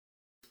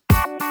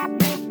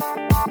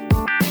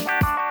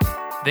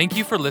Thank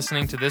you for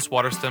listening to this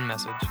Waterstone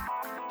message.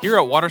 Here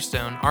at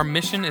Waterstone, our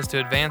mission is to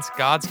advance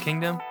God's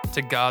kingdom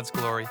to God's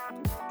glory.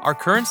 Our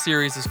current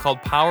series is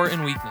called Power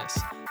and Weakness,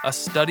 a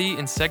study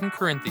in 2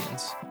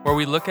 Corinthians, where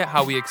we look at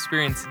how we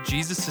experience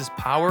Jesus'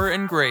 power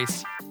and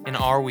grace in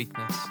our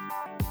weakness.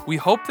 We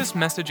hope this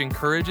message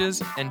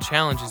encourages and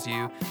challenges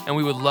you, and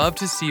we would love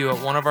to see you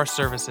at one of our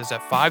services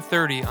at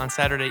 5:30 on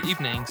Saturday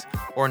evenings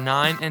or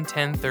 9 and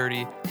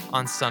 10:30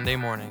 on Sunday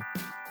morning.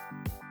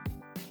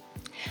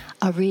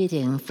 A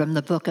reading from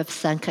the book of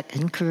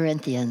 2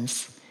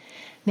 Corinthians.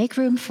 Make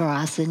room for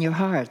us in your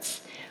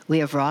hearts. We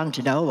have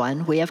wronged no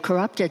one. We have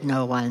corrupted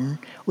no one.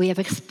 We have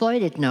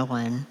exploited no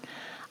one.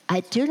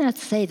 I do not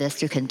say this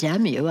to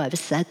condemn you. I've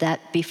said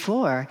that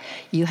before.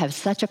 You have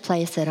such a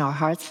place in our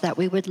hearts that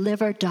we would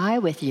live or die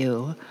with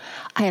you.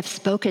 I have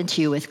spoken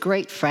to you with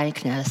great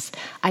frankness.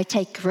 I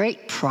take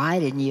great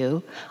pride in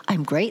you.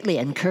 I'm greatly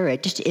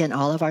encouraged in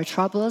all of our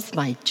troubles.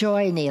 My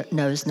joy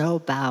knows no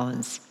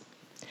bounds.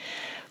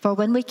 For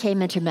when we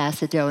came into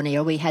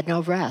Macedonia, we had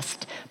no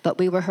rest, but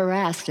we were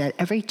harassed at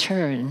every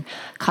turn,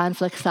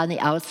 conflicts on the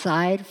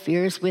outside,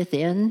 fears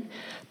within.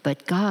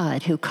 But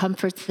God, who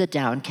comforts the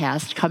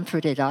downcast,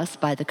 comforted us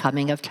by the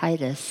coming of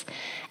Titus,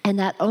 and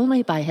not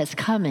only by his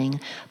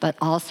coming, but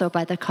also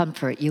by the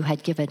comfort you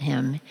had given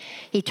him.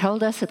 He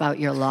told us about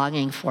your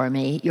longing for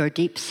me, your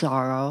deep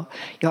sorrow,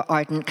 your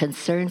ardent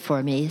concern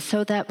for me,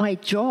 so that my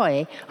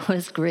joy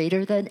was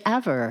greater than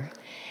ever.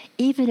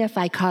 Even if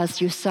I caused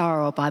you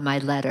sorrow by my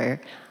letter,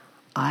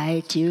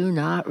 I do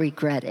not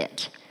regret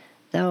it,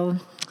 though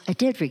I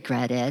did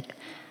regret it.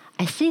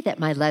 I see that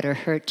my letter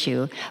hurt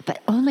you,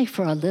 but only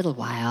for a little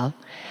while.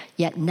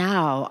 Yet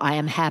now I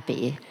am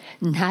happy,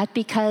 not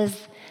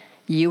because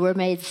you were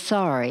made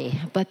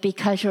sorry, but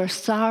because your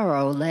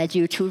sorrow led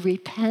you to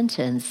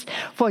repentance,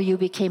 for you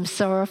became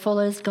sorrowful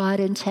as God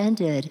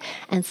intended,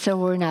 and so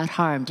were not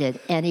harmed in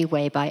any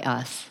way by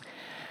us.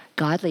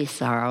 Godly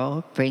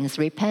sorrow brings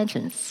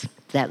repentance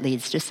that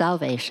leads to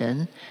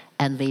salvation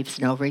and leaves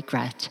no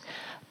regret,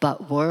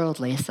 but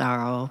worldly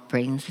sorrow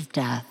brings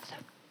death.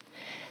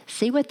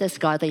 See what this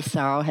godly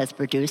sorrow has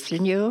produced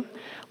in you?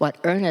 What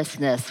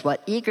earnestness,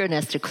 what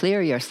eagerness to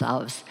clear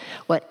yourselves,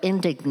 what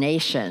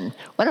indignation,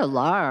 what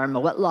alarm,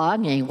 what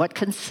longing, what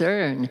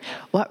concern,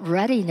 what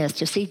readiness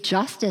to see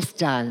justice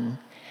done.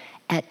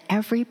 At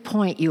every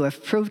point you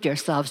have proved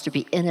yourselves to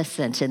be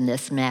innocent in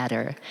this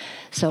matter.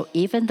 So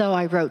even though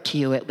I wrote to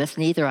you, it was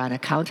neither on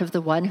account of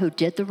the one who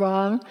did the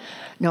wrong,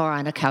 nor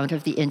on account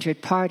of the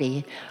injured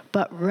party,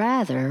 but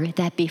rather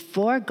that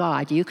before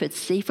God you could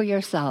see for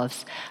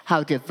yourselves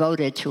how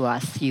devoted to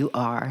us you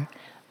are.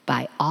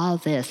 By all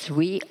this,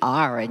 we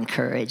are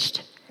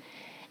encouraged.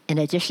 In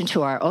addition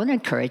to our own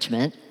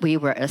encouragement, we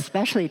were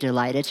especially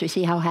delighted to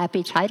see how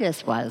happy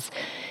Titus was,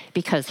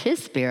 because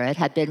his spirit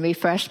had been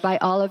refreshed by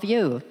all of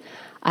you.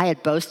 I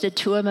had boasted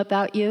to him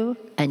about you,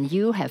 and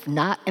you have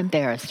not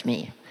embarrassed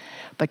me.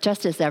 But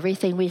just as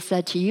everything we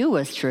said to you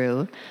was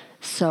true,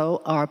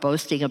 so our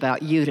boasting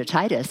about you to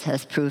Titus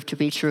has proved to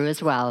be true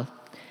as well.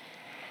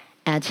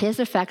 And his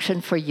affection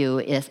for you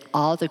is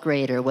all the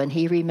greater when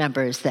he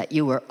remembers that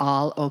you were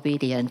all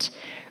obedient,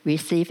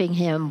 receiving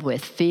him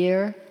with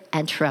fear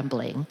and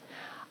trembling.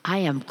 I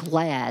am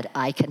glad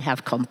I can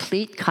have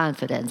complete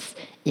confidence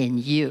in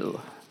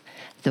you.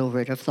 The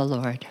word of the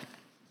Lord.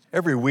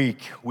 Every week,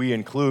 we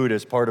include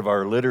as part of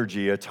our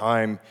liturgy a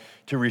time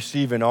to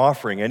receive an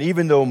offering. And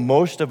even though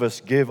most of us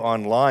give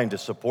online to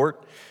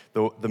support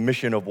the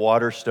mission of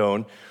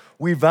Waterstone,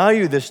 we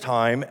value this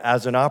time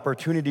as an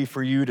opportunity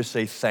for you to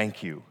say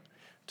thank you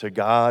to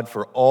God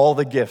for all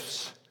the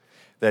gifts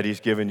that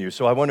he's given you.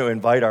 So I want to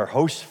invite our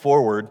hosts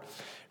forward,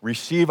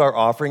 receive our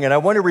offering, and I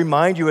want to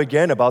remind you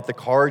again about the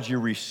cards you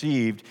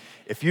received.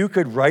 If you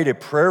could write a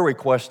prayer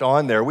request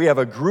on there. We have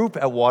a group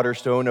at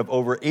Waterstone of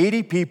over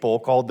 80 people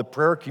called the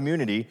Prayer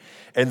Community,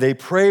 and they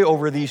pray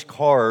over these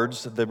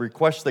cards, the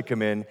requests that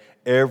come in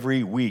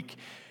every week.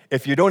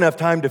 If you don't have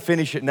time to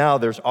finish it now,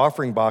 there's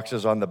offering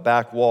boxes on the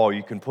back wall.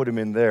 You can put them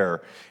in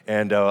there.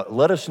 And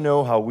let us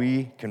know how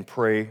we can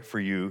pray for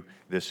you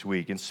this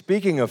week. And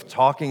speaking of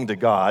talking to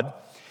God,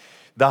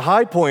 the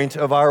high point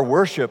of our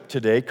worship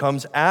today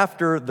comes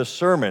after the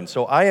sermon.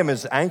 So I am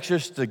as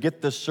anxious to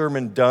get this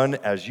sermon done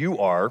as you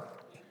are.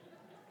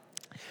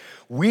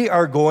 We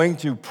are going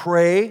to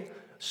pray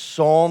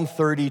Psalm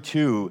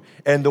 32.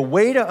 And the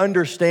way to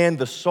understand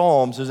the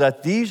Psalms is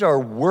that these are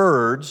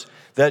words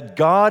that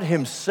God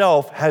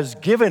himself has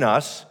given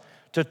us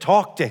to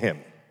talk to him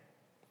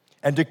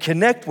and to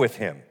connect with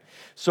him.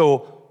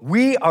 So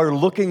we are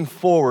looking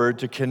forward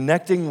to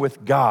connecting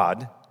with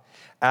God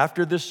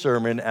after this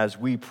sermon as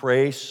we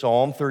pray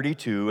Psalm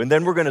 32. And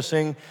then we're going to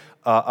sing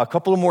a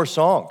couple of more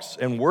songs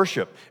and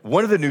worship.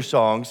 One of the new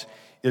songs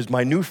is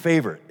my new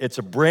favorite. It's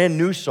a brand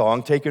new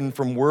song taken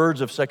from words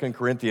of 2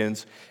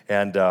 Corinthians,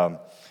 and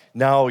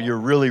now you're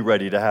really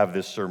ready to have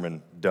this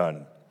sermon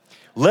done.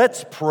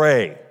 Let's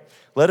pray.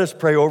 Let us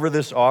pray over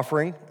this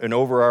offering and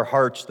over our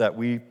hearts that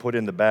we put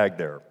in the bag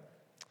there.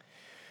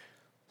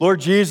 Lord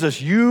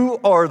Jesus, you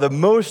are the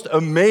most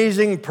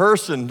amazing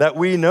person that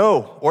we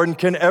know or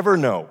can ever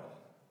know.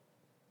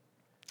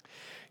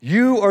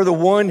 You are the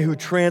one who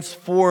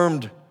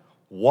transformed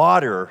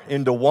water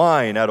into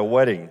wine at a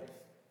wedding.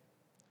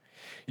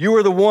 You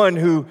are the one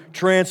who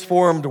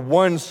transformed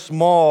one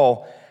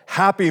small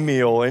Happy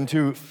Meal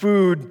into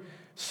food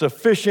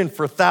sufficient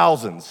for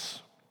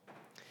thousands.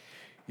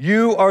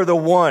 You are the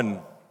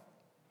one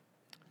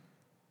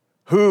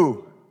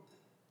who,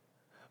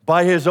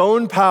 by his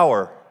own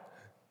power,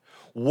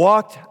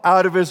 walked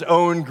out of his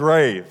own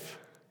grave.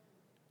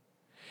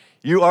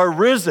 You are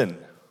risen.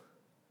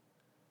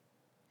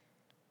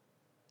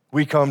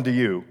 We come to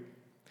you.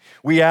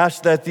 We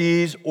ask that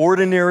these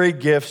ordinary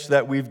gifts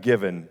that we've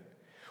given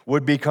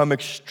would become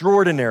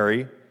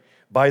extraordinary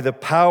by the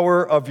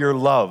power of your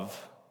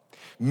love.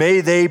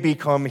 May they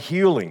become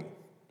healing.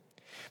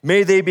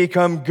 May they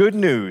become good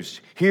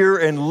news here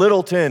in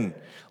Littleton,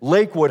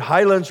 Lakewood,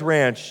 Highlands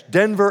Ranch,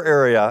 Denver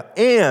area,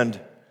 and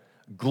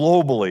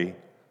globally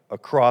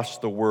across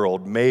the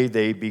world. May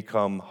they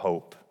become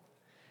hope.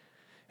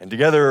 And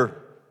together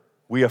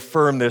we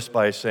affirm this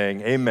by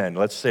saying amen.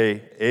 Let's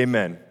say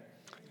amen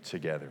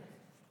together.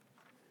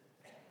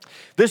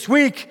 This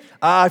week,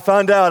 I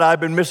found out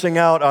I've been missing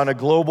out on a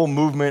global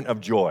movement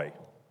of joy.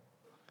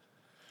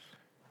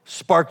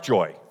 Spark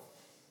Joy.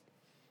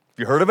 Have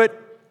you heard of it?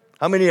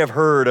 How many have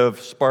heard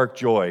of Spark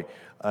Joy?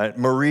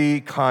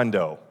 Marie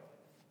Kondo.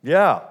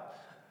 Yeah,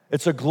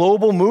 it's a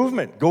global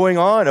movement going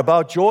on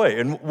about joy.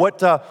 And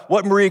what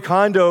Marie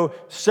Kondo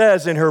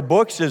says in her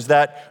books is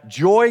that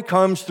joy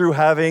comes through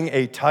having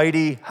a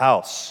tidy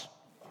house.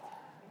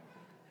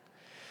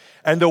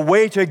 And the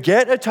way to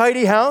get a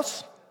tidy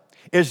house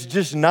is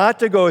just not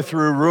to go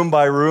through room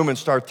by room and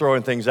start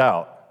throwing things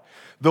out.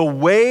 The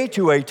way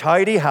to a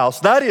tidy house,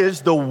 that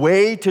is, the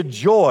way to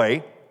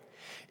joy,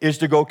 is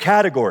to go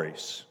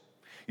categories.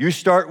 You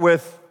start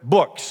with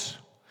books,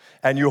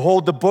 and you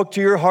hold the book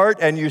to your heart,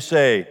 and you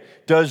say,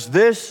 does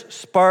this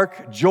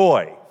spark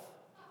joy?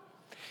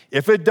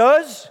 If it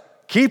does,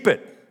 keep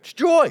it. It's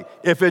joy.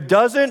 If it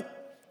doesn't,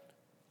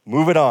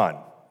 move it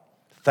on.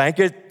 Thank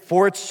it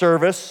for its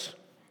service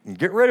and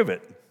get rid of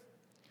it.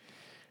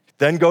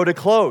 Then go to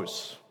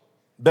clothes.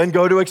 Then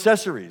go to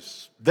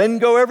accessories. Then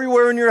go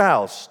everywhere in your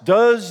house.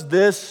 Does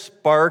this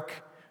spark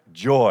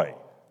joy?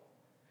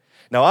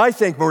 Now, I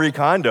think Marie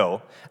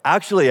Kondo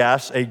actually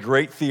asks a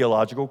great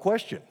theological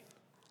question.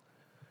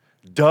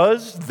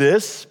 Does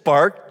this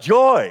spark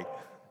joy?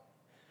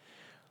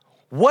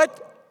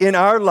 What in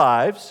our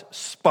lives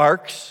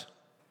sparks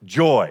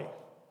joy?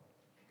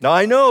 Now,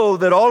 I know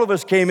that all of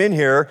us came in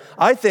here,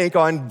 I think,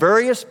 on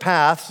various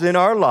paths in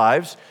our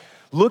lives,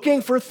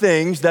 looking for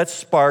things that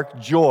spark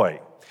joy.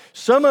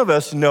 Some of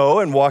us know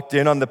and walked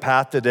in on the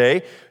path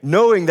today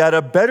knowing that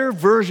a better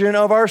version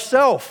of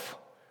ourself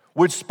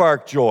would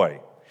spark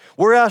joy.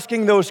 We're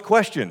asking those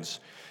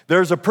questions.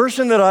 There's a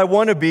person that I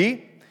want to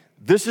be.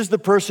 This is the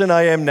person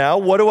I am now.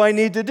 What do I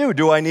need to do?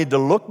 Do I need to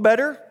look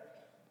better?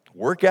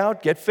 Work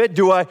out, get fit?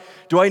 Do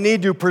I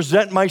need to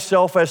present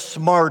myself as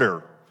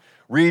smarter?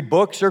 Read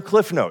books or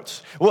Cliff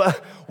Notes?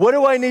 What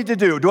do I need to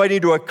do? Do I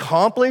need to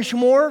accomplish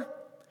more?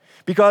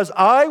 Because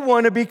I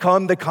want to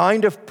become the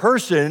kind of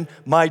person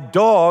my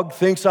dog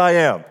thinks I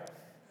am.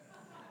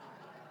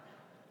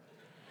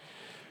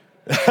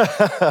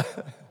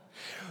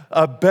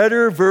 A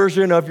better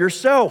version of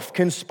yourself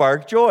can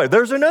spark joy.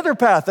 There's another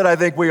path that I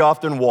think we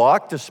often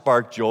walk to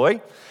spark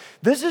joy.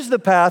 This is the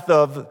path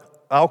of,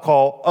 I'll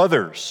call,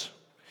 others.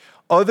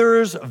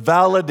 Others'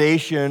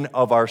 validation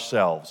of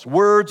ourselves.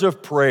 Words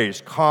of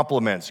praise,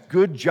 compliments,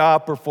 good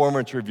job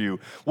performance review.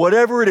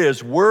 Whatever it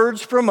is,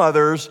 words from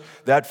others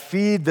that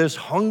feed this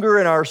hunger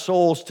in our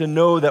souls to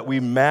know that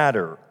we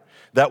matter,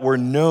 that we're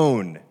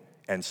known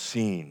and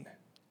seen.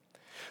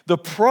 The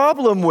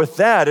problem with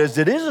that is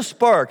it is a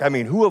spark. I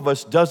mean, who of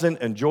us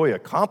doesn't enjoy a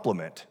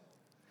compliment?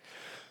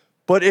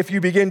 But if you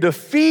begin to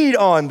feed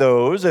on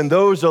those and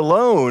those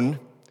alone,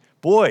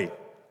 boy,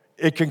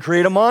 it can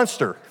create a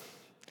monster.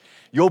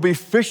 You'll be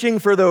fishing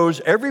for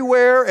those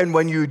everywhere, and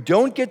when you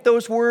don't get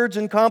those words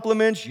and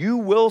compliments, you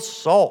will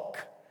sulk.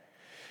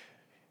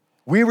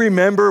 We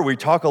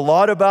talk a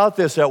lot about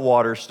this at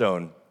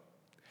Waterstone,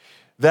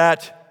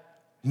 that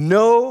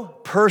no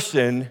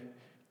person,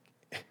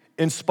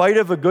 in spite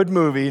of a good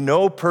movie,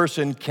 no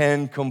person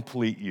can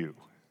complete you.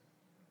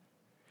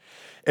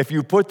 If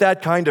you put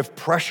that kind of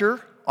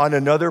pressure on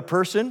another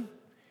person,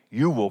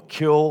 you will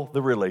kill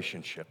the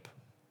relationship.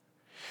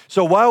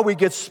 So while we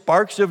get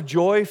sparks of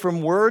joy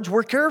from words,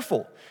 we're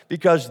careful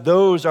because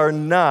those are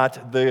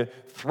not the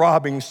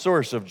throbbing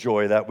source of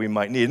joy that we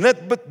might need.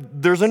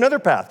 But there's another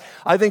path.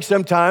 I think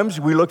sometimes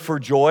we look for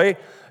joy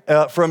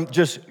from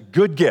just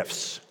good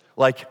gifts,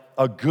 like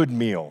a good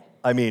meal.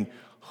 I mean,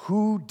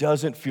 who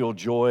doesn't feel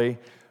joy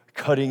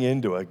cutting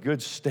into a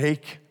good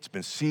steak? It's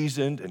been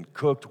seasoned and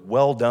cooked,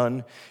 well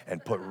done,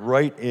 and put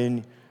right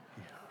in.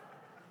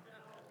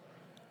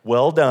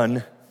 Well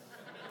done.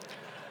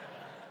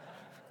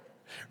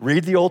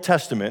 Read the Old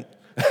Testament.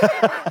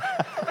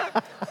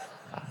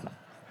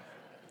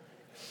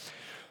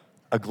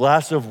 A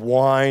glass of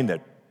wine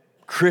that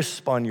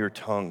crisp on your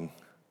tongue.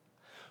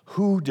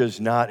 Who does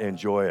not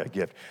enjoy a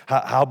gift?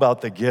 How about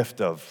the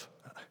gift of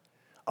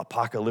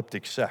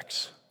apocalyptic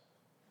sex?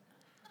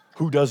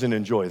 Who doesn't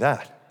enjoy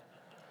that?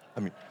 I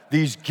mean,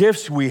 these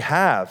gifts we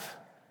have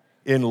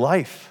in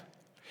life,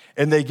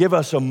 and they give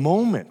us a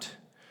moment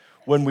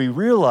when we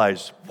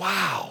realize,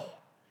 wow,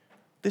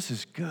 this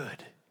is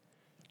good,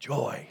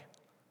 joy.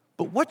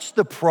 But what's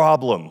the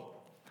problem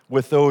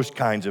with those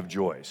kinds of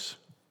joys?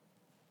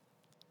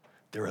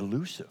 They're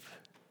elusive.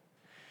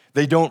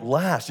 They don't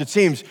last. It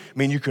seems,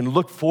 you can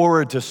look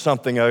forward to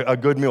something, a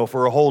good meal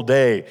for a whole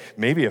day,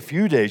 maybe a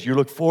few days. You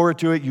look forward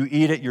to it, you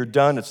eat it, you're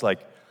done. It's like,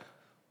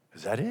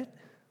 is that it?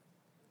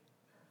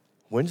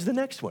 When's the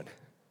next one?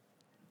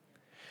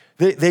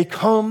 They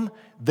come,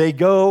 they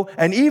go,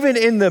 and even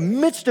in the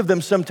midst of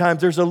them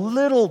sometimes there's a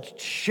little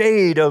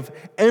shade of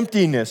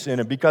emptiness in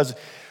it because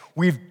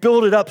we've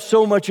built it up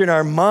so much in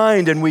our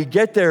mind and we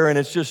get there and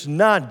it's just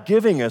not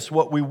giving us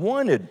what we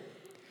wanted.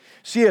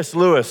 C.S.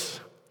 Lewis,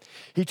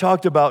 he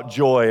talked about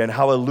joy and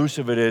how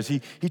elusive it is. He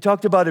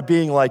talked about it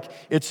being like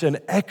it's an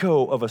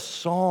echo of a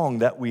song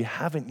that we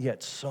haven't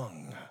yet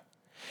sung.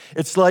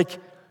 It's like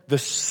the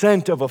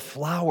scent of a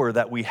flower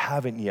that we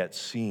haven't yet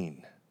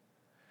seen.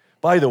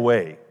 By the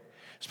way,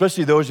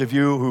 especially those of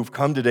you who've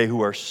come today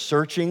who are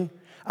searching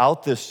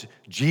out this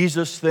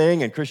Jesus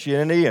thing and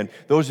Christianity, and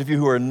those of you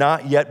who are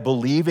not yet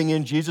believing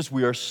in Jesus,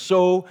 we are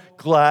so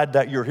glad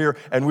that you're here,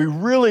 and we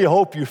really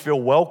hope you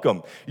feel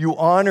welcome. You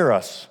honor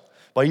us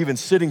by even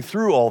sitting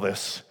through all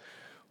this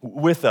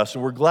with us,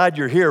 and we're glad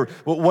you're here.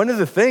 But one of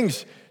the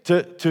things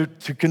to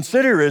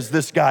consider is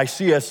this guy,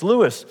 C.S.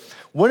 Lewis.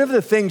 One of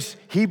the things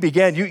he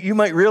began, you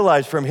might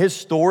realize from his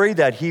story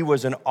that he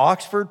was an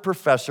Oxford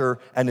professor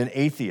and an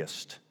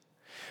atheist.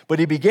 But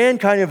he began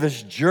kind of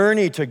this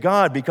journey to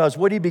God because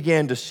what he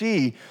began to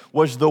see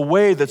was the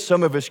way that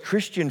some of his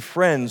Christian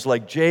friends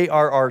like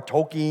J.R.R.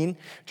 Tolkien,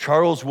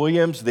 Charles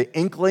Williams, the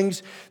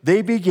Inklings,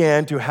 they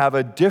began to have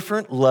a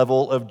different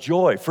level of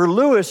joy. For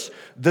Lewis,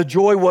 the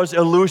joy was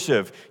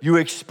elusive. You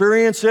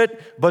experience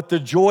it, but the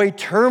joy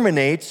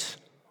terminates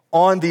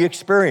on the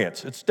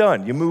experience. It's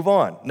done. You move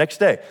on. Next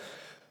day.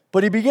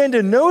 But he began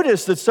to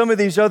notice that some of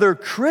these other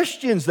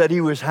Christians that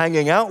he was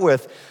hanging out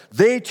with,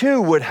 they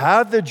too would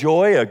have the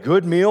joy, a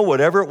good meal,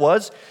 whatever it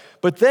was,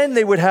 but then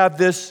they would have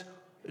this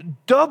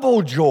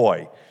double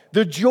joy.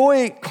 The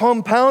joy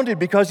compounded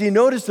because he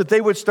noticed that they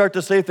would start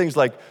to say things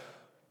like,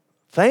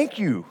 thank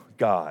you,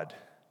 God,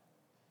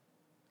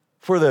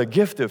 for the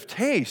gift of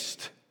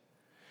taste,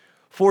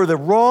 for the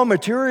raw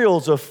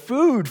materials of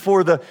food,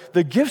 for the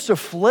gifts of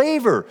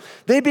flavor.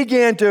 They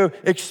began to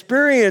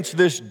experience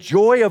this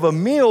joy of a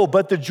meal,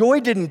 but the joy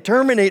didn't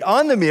terminate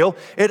on the meal.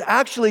 It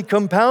actually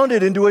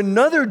compounded into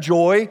another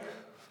joy,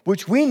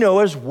 which we know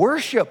as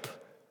worship.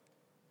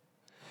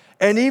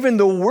 And even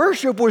the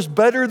worship was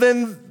better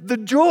than the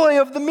joy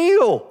of the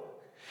meal.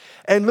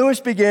 And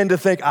Lewis began to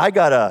think, I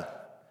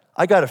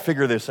gotta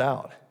figure this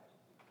out.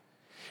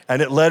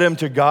 And it led him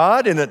to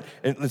God,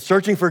 and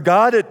searching for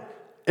God,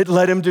 it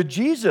led him to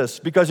Jesus,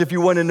 because if you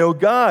want to know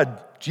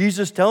God,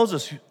 Jesus tells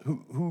us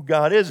who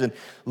God is. And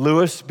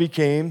Lewis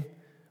became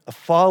a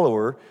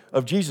follower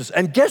of Jesus.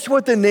 And guess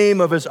what the name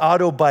of his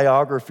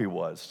autobiography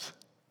was?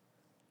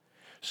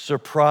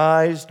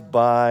 Surprised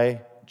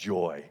by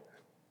Joy.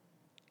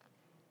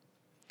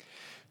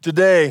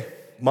 Today,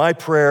 my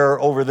prayer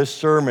over this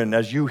sermon,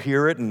 as you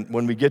hear it and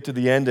when we get to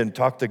the end and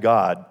talk to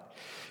God,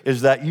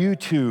 is that you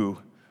too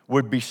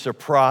would be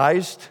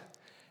surprised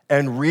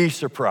and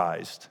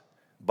re-surprised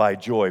by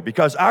joy,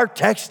 because our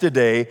text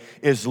today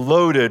is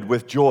loaded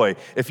with joy.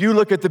 If you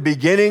look at the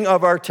beginning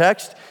of our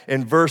text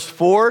in verse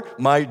 4,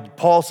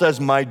 Paul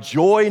says, my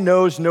joy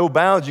knows no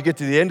bounds. You get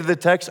to the end of the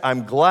text,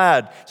 I'm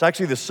glad. It's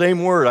actually the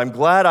same word. I'm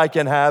glad I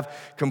can have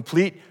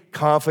complete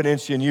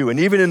confidence in you.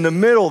 And even in the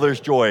middle, there's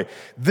joy.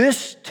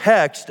 This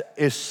text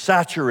is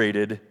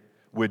saturated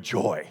with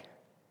joy.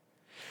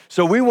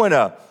 So we want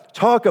to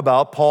talk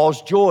about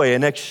Paul's joy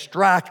and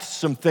extract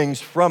some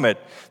things from it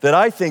that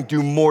I think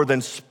do more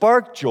than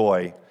spark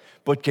joy,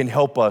 but can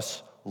help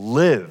us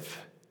live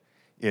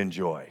in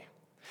joy.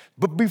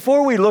 But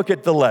before we look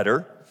at the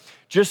letter,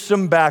 just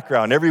some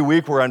background. Every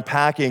week we're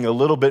unpacking a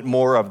little bit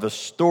more of the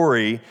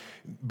story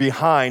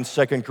behind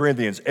 2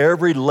 Corinthians.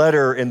 Every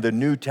letter in the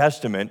New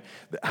Testament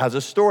has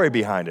a story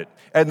behind it.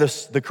 And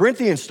the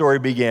Corinthian story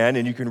began,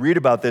 and you can read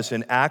about this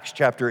in Acts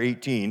chapter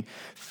 18.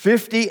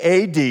 50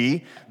 AD,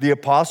 the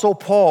Apostle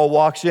Paul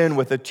walks in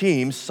with a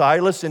team,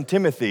 Silas and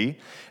Timothy.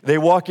 They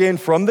walk in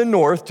from the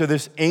north to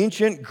this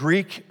ancient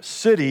Greek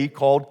city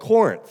called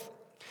Corinth.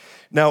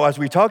 Now, as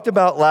we talked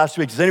about last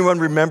week, does anyone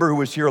remember who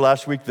was here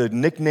last week, the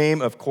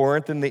nickname of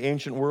Corinth in the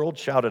ancient world?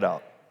 Shout it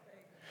out.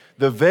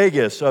 The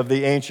Vegas of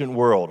the ancient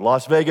world,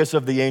 Las Vegas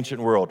of the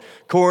ancient world.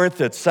 Corinth,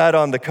 it sat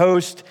on the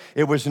coast.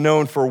 It was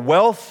known for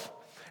wealth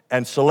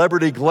and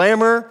celebrity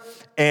glamour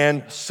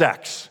and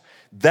sex.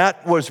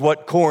 That was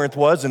what Corinth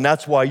was, and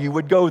that's why you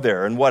would go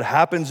there. And what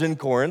happens in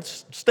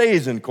Corinth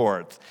stays in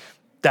Corinth.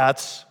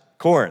 That's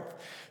Corinth.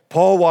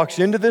 Paul walks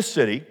into this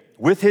city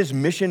with his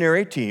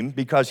missionary team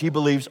because he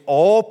believes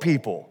all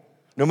people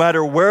no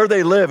matter where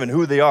they live and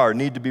who they are,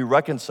 need to be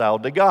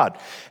reconciled to God.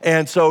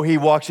 And so he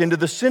walks into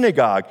the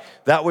synagogue.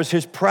 That was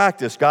his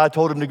practice. God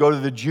told him to go to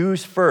the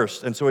Jews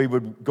first, and so he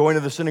would go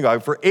into the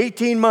synagogue. For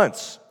 18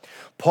 months,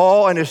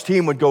 Paul and his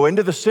team would go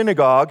into the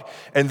synagogue,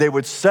 and they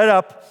would set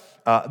up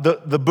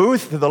the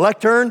booth, the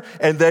lectern,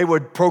 and they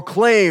would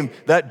proclaim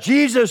that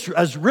Jesus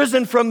has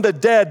risen from the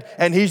dead,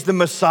 and he's the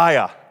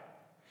Messiah.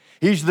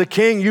 He's the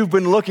king you've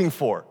been looking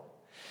for.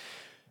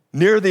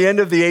 Near the end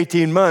of the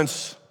 18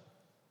 months,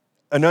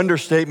 an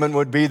understatement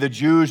would be the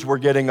Jews were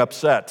getting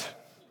upset,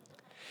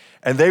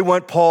 and they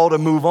want Paul to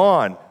move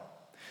on.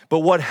 But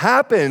what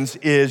happens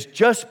is,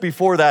 just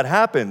before that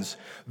happens,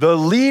 the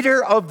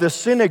leader of the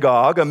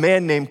synagogue, a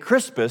man named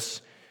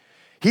Crispus,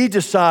 he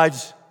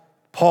decides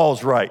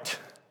Paul's right.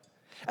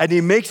 And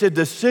he makes a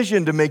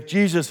decision to make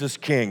Jesus his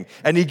king,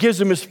 and he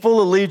gives him his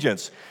full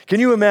allegiance.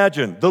 Can you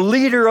imagine? The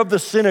leader of the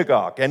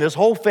synagogue and his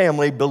whole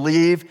family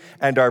believe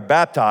and are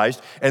baptized,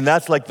 and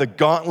that's like the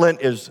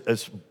gauntlet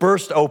is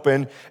burst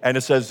open, and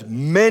it says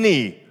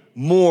many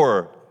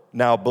more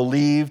now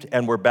believed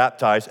and were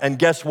baptized. And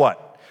guess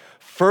what?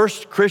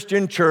 First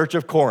Christian church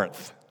of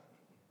Corinth.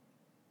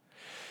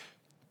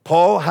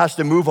 Paul has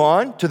to move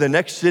on to the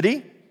next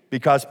city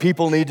because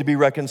people need to be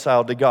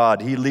reconciled to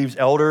God. He leaves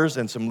elders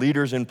and some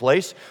leaders in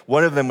place.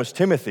 One of them was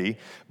Timothy.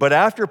 But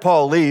after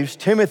Paul leaves,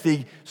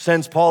 Timothy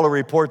sends Paul a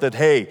report that,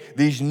 hey,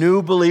 these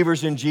new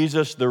believers in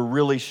Jesus, they're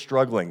really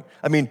struggling.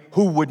 I mean,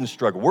 who wouldn't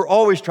struggle? We're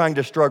always trying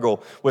to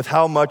struggle with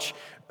how much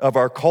of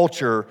our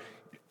culture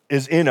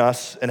is in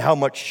us and how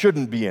much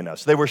shouldn't be in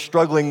us. They were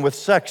struggling with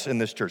sex in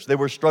this church. They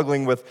were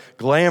struggling with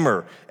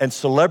glamour and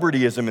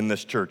celebrityism in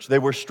this church. They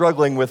were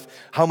struggling with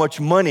how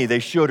much money they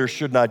should or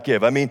should not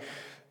give. I mean,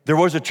 there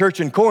was a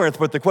church in Corinth,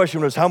 but the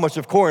question was how much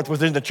of Corinth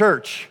was in the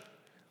church?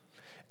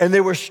 And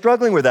they were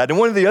struggling with that. And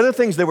one of the other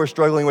things they were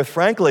struggling with,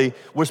 frankly,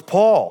 was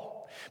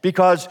Paul.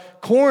 Because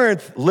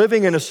Corinth,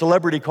 living in a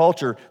celebrity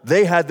culture,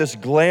 they had this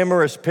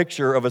glamorous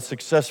picture of a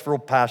successful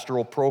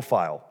pastoral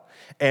profile.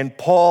 And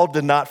Paul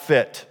did not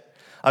fit.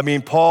 I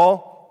mean,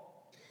 Paul,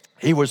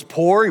 he was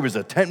poor. He was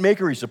a tent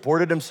maker. He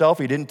supported himself.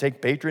 He didn't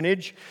take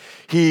patronage.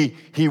 He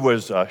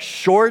was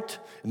short,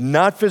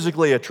 not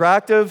physically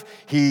attractive.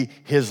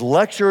 His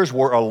lectures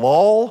were a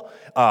lull.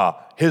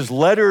 His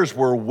letters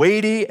were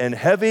weighty and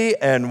heavy.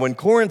 And when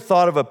Corinth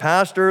thought of a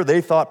pastor, they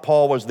thought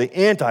Paul was the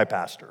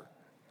anti-pastor.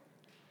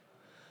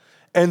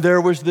 And there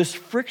was this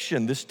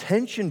friction, this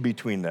tension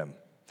between them.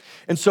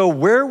 And so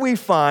where we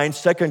find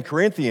 2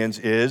 Corinthians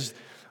is,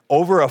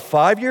 over a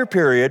 5-year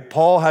period,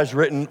 Paul has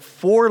written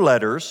 4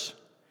 letters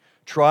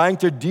trying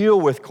to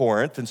deal with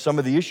Corinth and some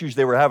of the issues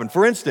they were having.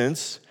 For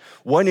instance,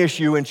 one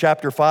issue in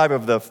chapter 5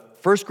 of the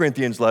 1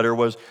 Corinthians letter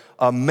was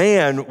a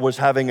man was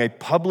having a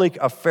public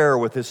affair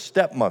with his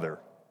stepmother.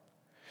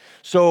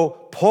 So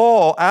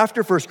Paul,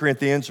 after 1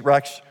 Corinthians,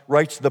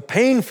 writes the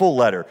painful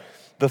letter,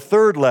 the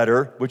 3rd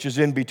letter, which is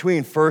in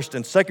between 1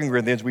 and 2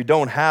 Corinthians. We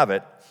don't have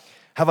it.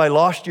 Have I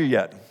lost you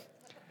yet?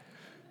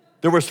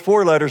 There was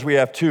 4 letters, we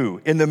have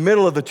 2. In the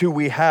middle of the 2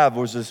 we have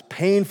was this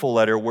painful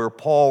letter where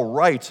Paul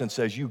writes and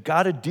says, you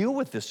got to deal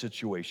with this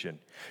situation.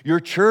 Your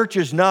church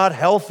is not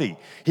healthy.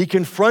 He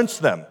confronts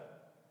them,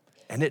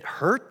 and it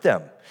hurt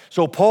them.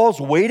 So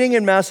Paul's waiting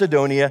in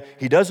Macedonia.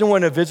 He doesn't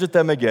want to visit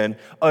them again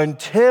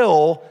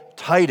until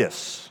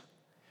Titus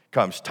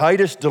comes.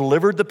 Titus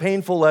delivered the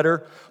painful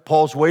letter.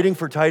 Paul's waiting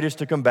for Titus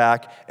to come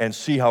back and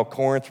see how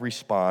Corinth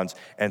responds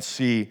and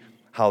see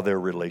how their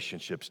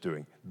relationship's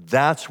doing.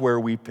 That's where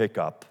we pick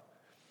up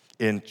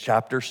in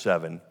chapter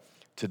 7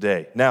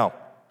 today. Now,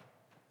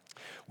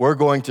 we're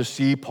going to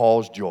see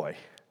Paul's joy,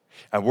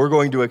 and we're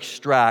going to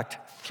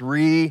extract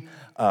 3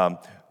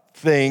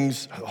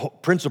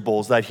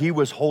 principles that he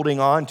was holding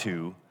on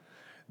to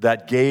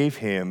that gave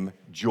him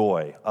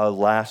joy, a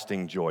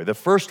lasting joy. The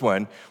first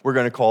one we're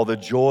going to call the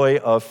joy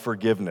of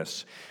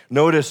forgiveness.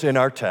 Notice in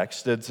our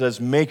text that it says,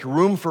 make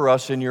room for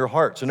us in your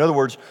hearts. In other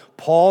words,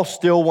 Paul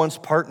still wants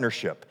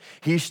partnership.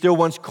 He still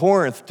wants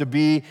Corinth to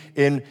be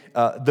in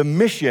the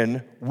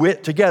mission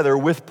together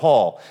with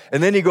Paul.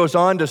 And then he goes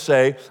on to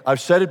say,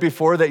 I've said it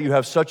before that you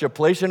have such a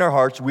place in our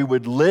hearts, we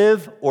would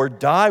live or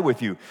die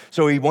with you.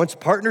 So he wants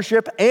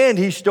partnership, and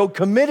he's still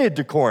committed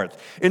to Corinth,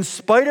 in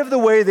spite of the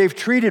way they've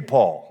treated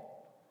Paul.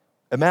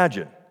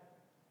 Imagine.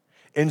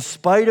 In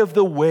spite of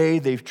the way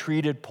they've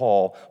treated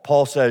Paul,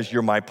 Paul says,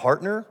 you're my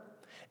partner,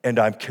 and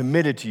I'm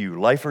committed to you,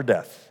 life or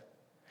death.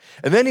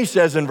 And then he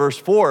says in verse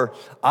 4,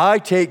 I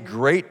take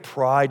great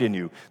pride in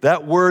you.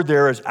 That word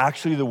there is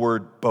actually the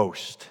word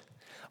boast.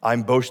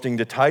 I'm boasting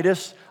to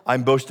Titus.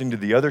 I'm boasting to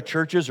the other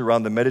churches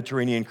around the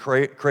Mediterranean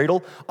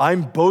cradle.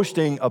 I'm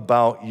boasting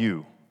about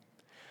you.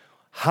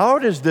 How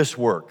does this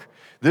work?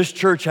 This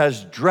church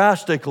has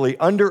drastically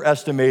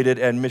underestimated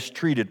and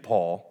mistreated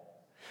Paul.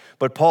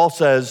 But Paul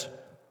says,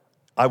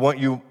 I want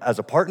you as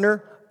a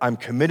partner. I'm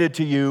committed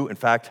to you. In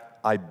fact,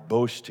 I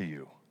boast to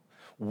you.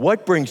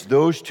 What brings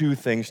those 2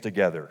 things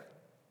together?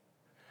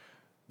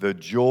 The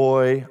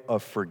joy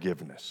of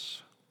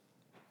forgiveness.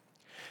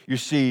 You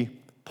see,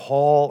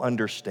 Paul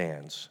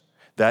understands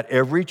that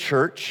every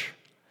church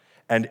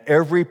and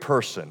every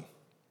person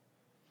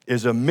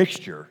is a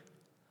mixture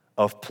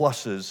of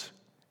pluses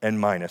and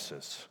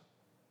minuses.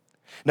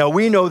 Now,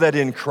 we know that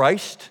in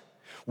Christ,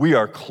 we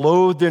are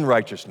clothed in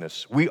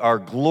righteousness. We are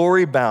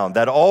glory bound,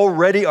 that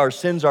already our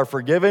sins are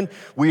forgiven.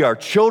 We are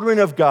children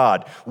of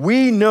God.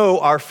 We know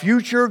our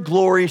future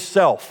glory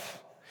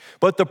self.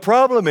 But the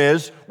problem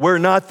is, we're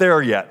not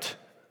there yet.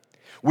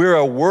 We're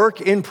a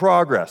work in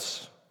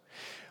progress.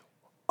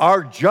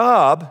 Our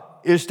job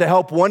is to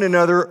help one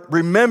another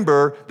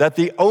remember that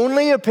the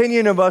only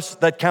opinion of us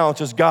that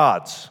counts is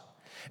God's.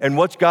 And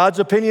what's God's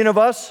opinion of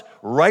us?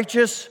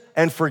 Righteous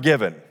and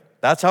forgiven.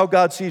 That's how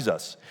God sees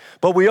us.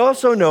 But we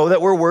also know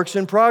that we're works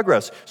in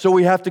progress. So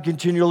we have to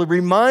continually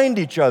remind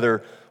each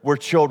other we're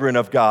children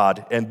of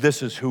God and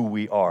this is who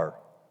we are.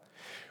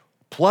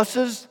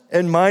 Pluses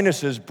and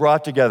minuses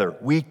brought together.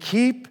 We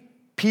keep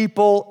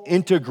people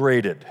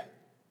integrated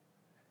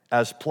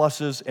as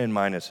pluses and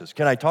minuses.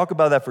 Can I talk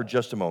about that for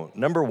just a moment?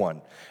 Number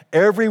one,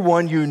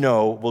 everyone you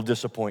know will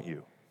disappoint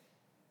you,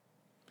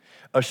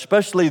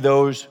 especially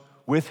those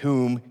with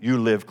whom you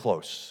live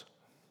close.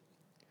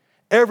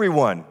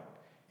 Everyone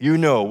you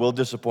know will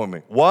disappoint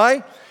me.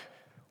 Why?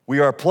 We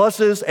are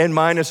pluses and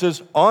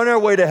minuses on our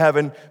way to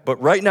heaven,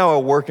 but right now a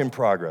work in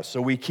progress,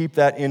 so we keep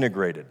that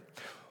integrated.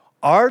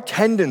 Our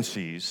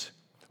tendencies,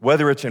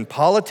 whether it's in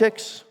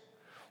politics,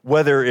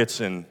 whether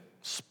it's in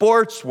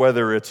sports,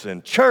 whether it's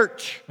in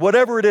church,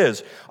 whatever it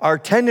is, our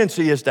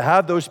tendency is to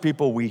have those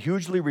people we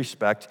hugely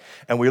respect,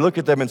 and we look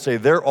at them and say,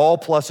 they're all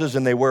pluses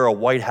and they wear a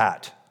white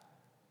hat.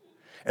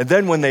 And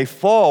then when they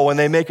fall, when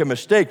they make a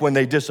mistake, when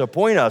they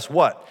disappoint us,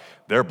 what?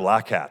 They're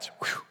black hats.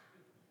 Whew.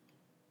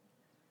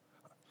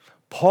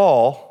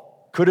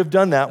 Paul could have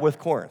done that with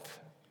Corinth.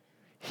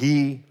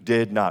 He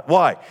did not.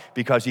 Why?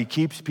 Because he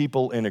keeps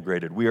people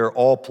integrated. We are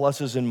all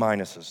pluses and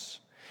minuses,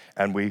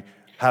 and we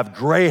have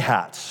gray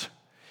hats.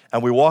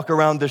 And we walk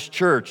around this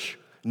church,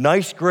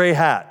 nice gray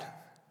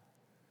hat.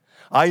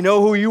 I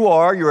know who you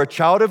are. You're a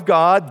child of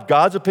God,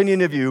 God's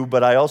opinion of you,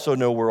 but I also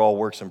know we're all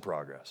works in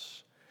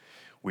progress.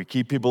 We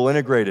keep people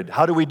integrated.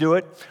 How do we do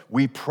it?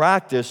 We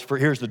practice,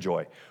 here's the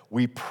joy,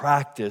 we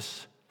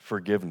practice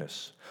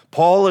forgiveness.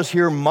 Paul is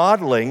here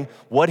modeling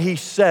what he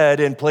said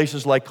in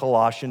places like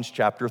Colossians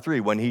chapter 3,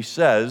 when he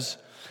says,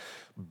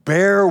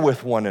 bear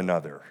with one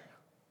another.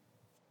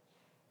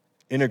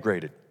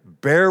 Integrated.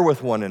 Bear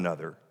with one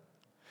another.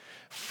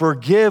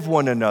 Forgive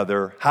one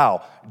another.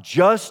 How?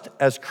 Just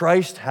as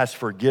Christ has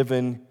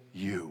forgiven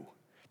you.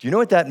 Do you know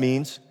what that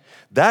means?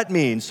 That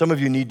means, some of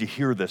you need to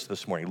hear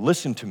this morning.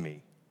 Listen to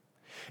me.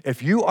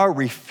 If you are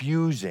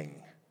refusing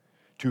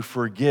to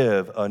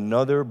forgive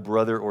another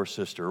brother or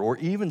sister, or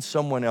even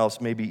someone else,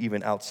 maybe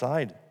even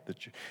outside the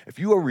church, if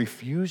you are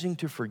refusing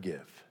to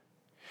forgive,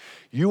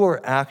 you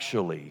are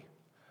actually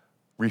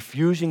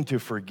refusing to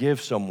forgive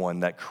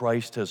someone that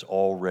Christ has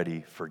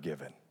already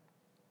forgiven.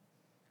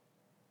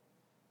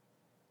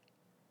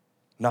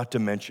 Not to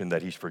mention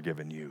that he's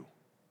forgiven you.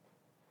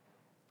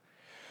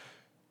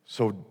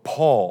 So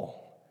Paul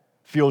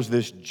feels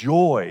this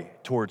joy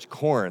towards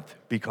Corinth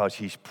because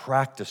he's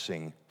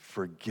practicing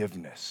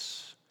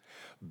forgiveness,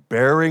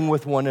 bearing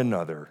with one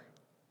another,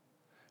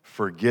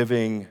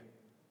 forgiving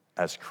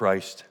as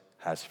Christ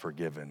has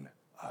forgiven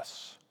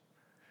us.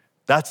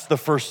 That's the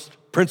first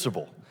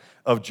principle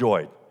of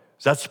joy.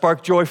 Does that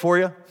spark joy for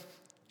you?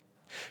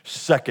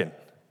 Second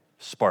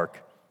spark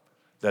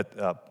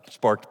that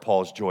sparked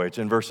Paul's joy. It's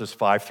in verses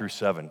 5 through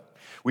 7.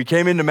 We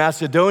came into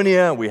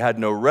Macedonia, we had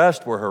no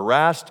rest, we're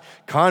harassed,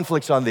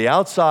 conflicts on the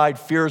outside,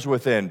 fears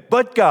within.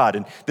 But God,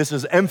 and this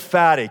is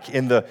emphatic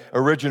in the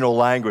original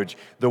language,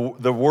 the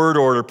word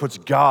order puts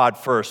God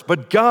first.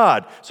 But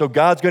God, so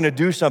God's going to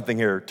do something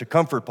here to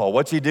comfort Paul.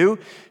 What's he do?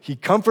 He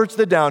comforts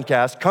the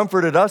downcast,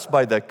 comforted us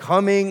by the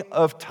coming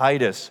of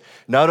Titus.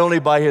 Not only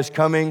by his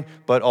coming,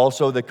 but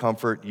also the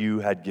comfort you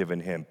had given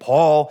him.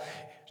 Paul,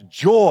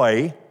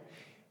 joy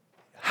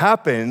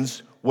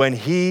happens when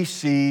he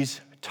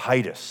sees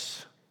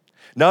Titus.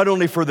 Not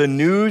only for the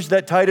news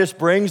that Titus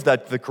brings,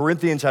 that the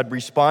Corinthians had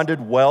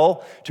responded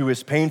well to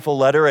his painful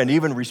letter and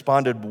even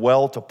responded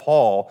well to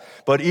Paul,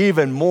 but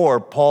even more,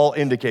 Paul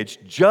indicates,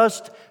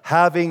 just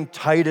having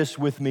Titus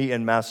with me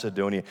in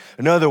Macedonia.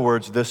 In other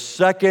words, the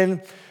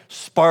second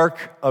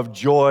spark of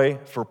joy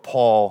for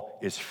Paul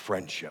is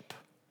friendship.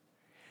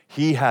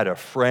 He had a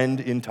friend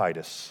in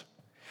Titus.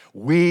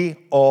 We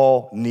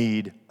all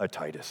need a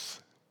Titus.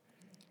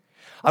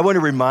 I want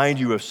to remind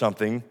you of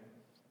something.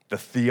 The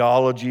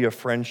theology of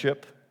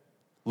friendship.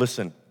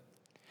 Listen,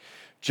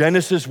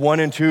 Genesis 1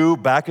 and 2,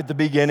 back at the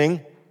beginning,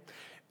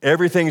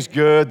 everything's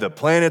good, the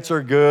planets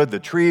are good, the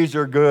trees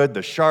are good,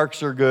 the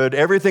sharks are good,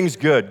 everything's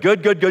good.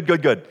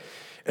 Good.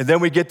 And then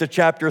we get to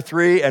chapter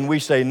 3 and we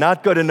say,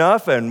 not good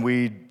enough, and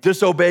we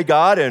disobey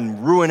God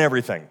and ruin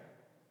everything.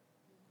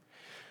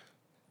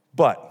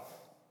 But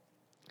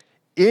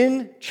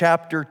in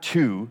chapter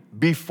 2,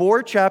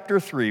 before chapter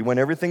 3, when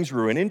everything's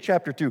ruined, in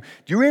chapter 2, do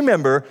you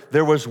remember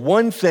there was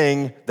one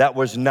thing that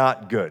was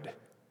not good? Do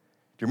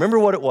you remember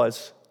what it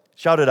was?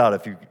 Shout it out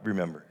if you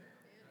remember.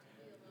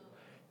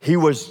 He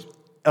was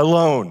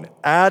alone.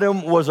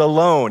 Adam was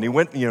alone. He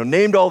went,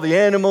 named all the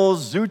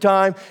animals, zoo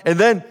time, and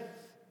then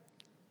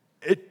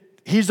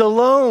he's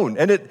alone.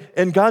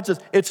 And God says,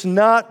 it's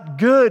not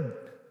good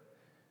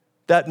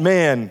that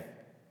man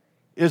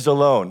is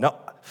alone. Now,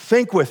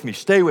 think with me,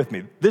 stay with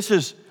me. This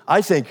is,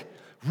 I think,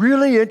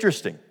 really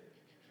interesting.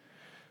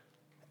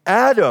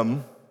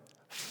 Adam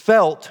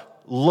felt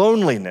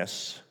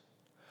loneliness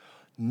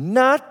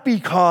not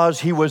because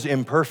he was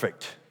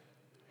imperfect.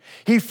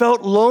 He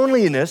felt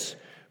loneliness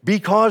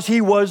because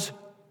he was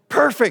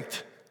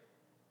perfect.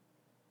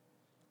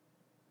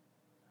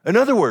 In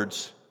other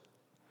words,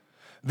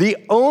 the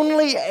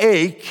only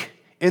ache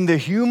in the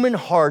human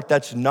heart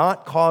that's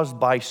not caused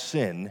by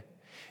sin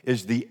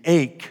is the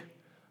ache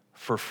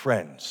for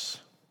friends.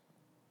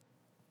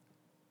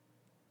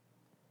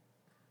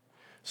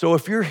 So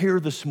if you're here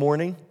this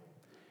morning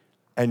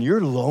and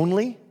you're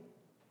lonely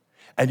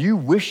and you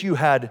wish you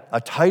had a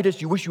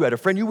Titus, you wish you had a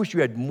friend, you wish you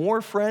had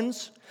more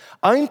friends,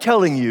 I'm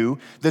telling you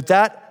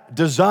that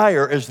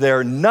desire is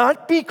there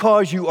not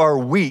because you are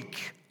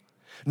weak,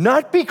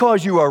 not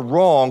because you are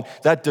wrong.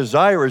 That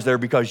desire is there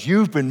because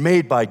you've been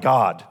made by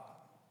God.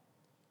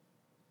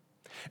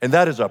 And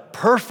that is a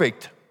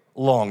perfect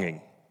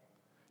longing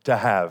to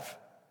have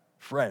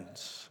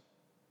friends.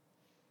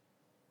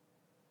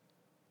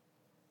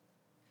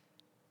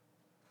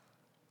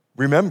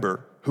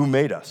 Remember who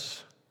made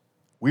us.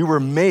 We were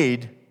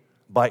made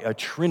by a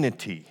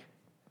trinity,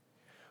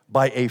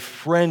 by a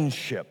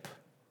friendship.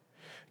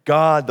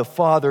 God the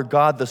Father,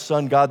 God the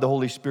Son, God the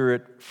Holy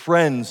Spirit,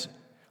 friends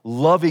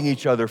loving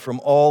each other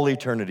from all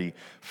eternity.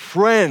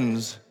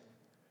 Friends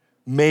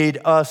made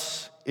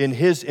us in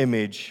His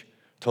image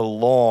to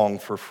long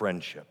for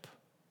friendship.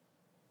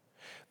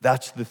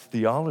 That's the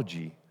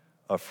theology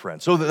of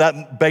friends. So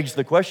that begs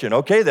the question,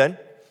 okay then,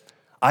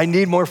 I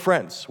need more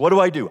friends. What do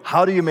I do?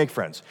 How do you make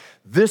friends?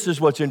 This is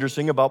what's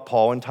interesting about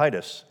Paul and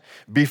Titus.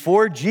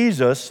 Before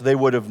Jesus, they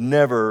would have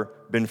never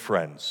been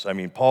friends. I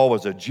mean, Paul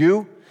was a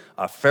Jew,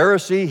 a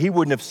Pharisee. He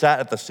wouldn't have sat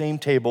at the same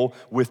table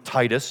with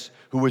Titus,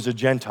 who was a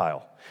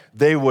Gentile.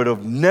 They would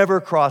have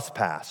never crossed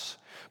paths.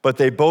 But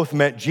they both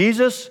met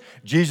Jesus.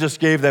 Jesus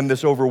gave them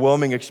this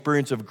overwhelming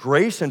experience of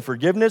grace and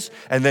forgiveness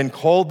and then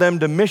called them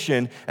to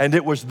mission. And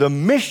it was the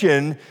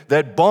mission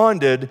that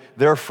bonded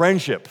their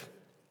friendship.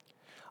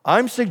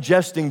 I'm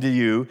suggesting to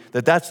you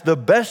that that's the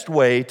best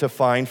way to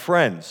find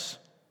friends.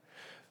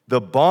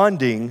 The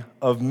bonding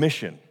of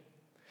mission.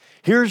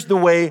 Here's the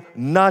way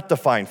not to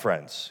find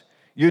friends.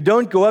 You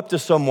don't go up to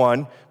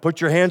someone, put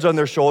your hands on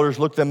their shoulders,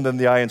 look them in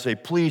the eye and say,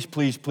 please,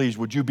 please, please,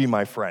 would you be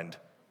my friend?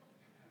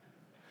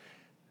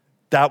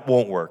 That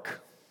won't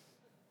work.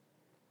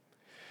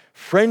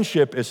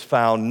 Friendship is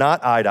found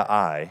not eye to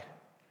eye,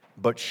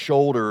 but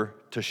shoulder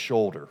to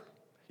shoulder.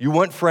 You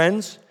want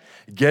friends?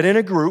 Get in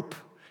a group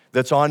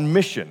that's on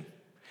mission,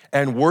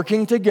 and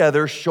working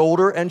together,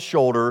 shoulder and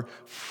shoulder,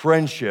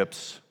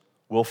 friendships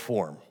will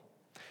form.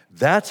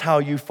 That's how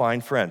you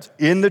find friends.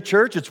 In the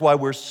church, it's why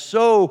we're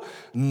so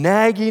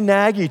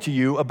naggy to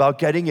you about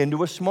getting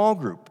into a small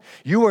group.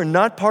 You are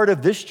not part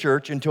of this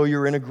church until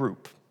you're in a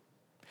group.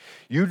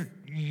 You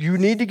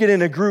need to get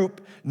in a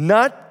group,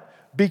 not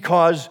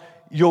because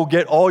you'll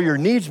get all your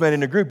needs met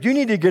in a group. You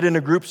need to get in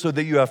a group so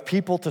that you have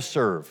people to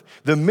serve.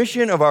 The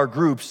mission of our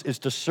groups is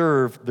to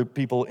serve the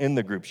people in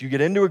the groups. You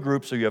get into a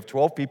group so you have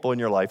 12 people in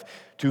your life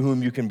to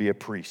whom you can be a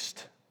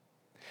priest.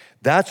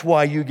 That's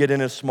why you get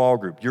in a small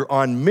group. You're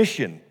on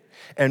mission.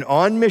 And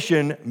on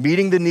mission,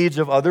 meeting the needs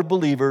of other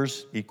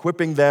believers,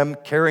 equipping them,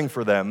 caring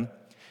for them,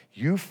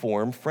 you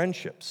form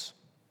friendships.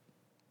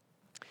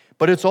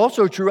 But it's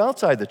also true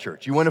outside the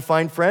church. You want to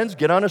find friends?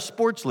 Get on a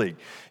sports league.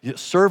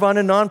 Serve on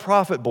a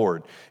nonprofit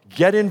board.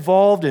 Get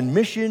involved in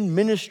mission,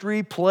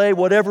 ministry, play,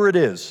 whatever it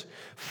is.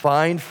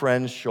 Find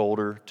friends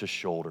shoulder to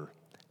shoulder,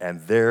 and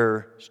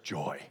there's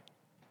joy.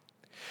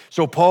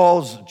 So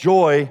Paul's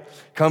joy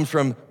comes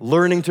from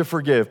learning to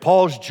forgive.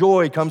 Paul's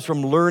joy comes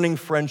from learning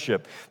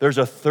friendship. There's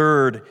a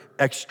third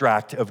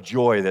extract of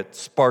joy that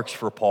sparks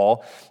for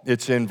Paul.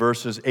 It's in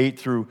verses 8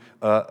 through,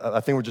 I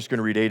think we're just going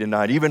to read 8 and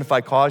 9. Even if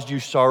I caused you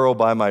sorrow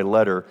by my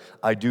letter,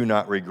 I do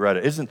not regret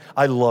it.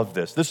 I love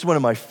this. This is one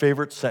of my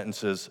favorite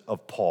sentences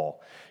of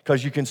Paul,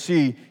 because you can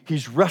see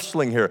he's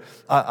wrestling here.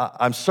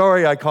 I'm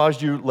sorry I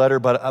caused you letter,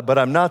 but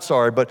I'm not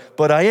sorry,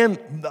 but I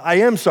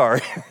am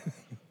sorry.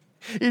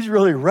 He's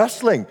really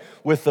wrestling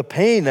with the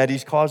pain that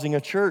he's causing a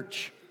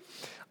church.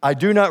 I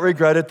do not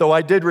regret it, though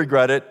I did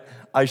regret it.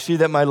 I see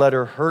that my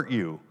letter hurt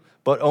you,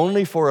 but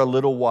only for a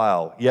little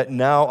while. Yet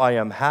now I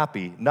am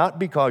happy, not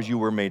because you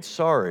were made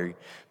sorry,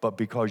 but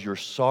because your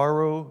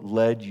sorrow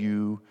led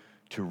you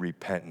to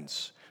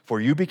repentance.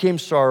 For you became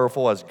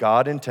sorrowful as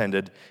God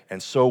intended,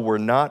 and so were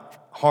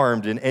not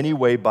harmed in any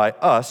way by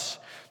us.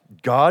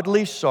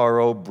 Godly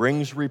sorrow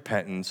brings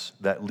repentance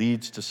that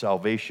leads to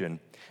salvation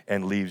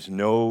and leaves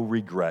no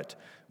regret,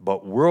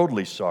 but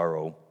worldly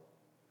sorrow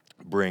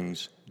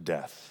brings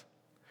death.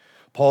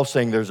 Paul's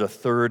saying there's a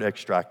third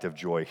extract of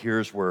joy.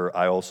 Here's where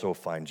I also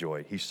find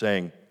joy. He's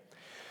saying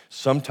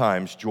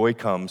sometimes joy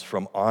comes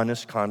from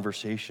honest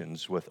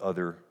conversations with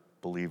other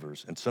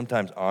believers, and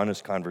sometimes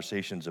honest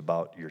conversations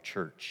about your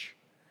church.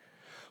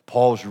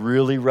 Paul's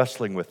really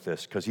wrestling with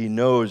this because he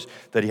knows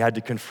that he had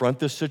to confront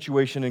this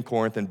situation in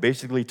Corinth and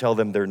basically tell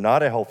them they're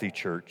not a healthy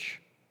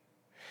church.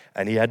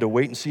 And he had to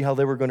wait and see how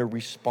they were going to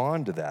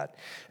respond to that.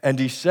 And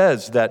he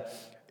says that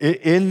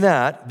in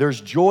that,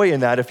 there's joy in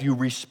that if you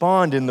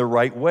respond in the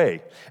right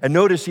way. And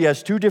notice he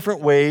has two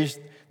different ways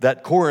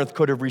that Corinth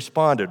could have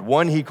responded.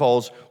 One he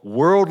calls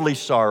worldly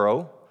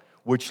sorrow,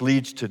 which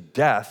leads to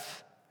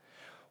death,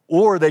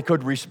 or they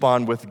could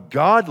respond with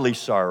godly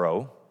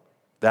sorrow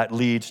that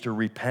leads to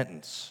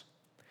repentance.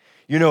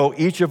 You know,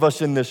 each of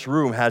us in this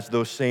room has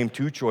those same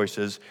two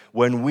choices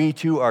when we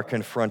too are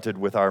confronted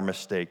with our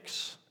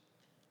mistakes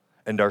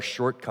and our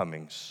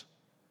shortcomings.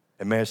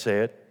 And may I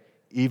say it?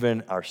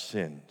 Even our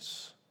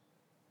sins.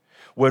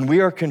 When we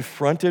are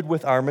confronted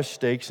with our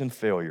mistakes and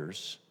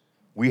failures,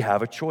 we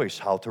have a choice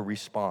how to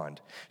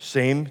respond.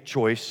 Same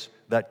choice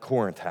that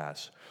Corinth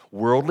has.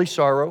 Worldly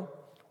sorrow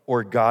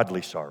or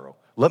godly sorrow.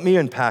 Let me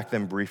unpack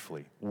them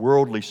briefly.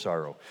 Worldly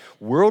sorrow.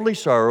 Worldly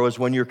sorrow is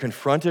when you're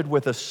confronted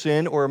with a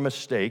sin or a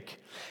mistake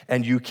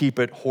and you keep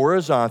it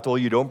horizontal.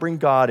 You don't bring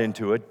God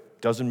into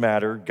it. Doesn't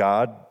matter.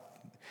 God,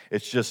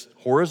 it's just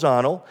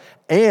horizontal.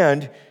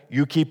 And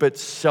you keep it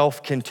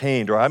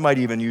self-contained, or I might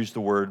even use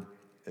the word,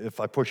 if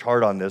I push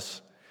hard on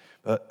this,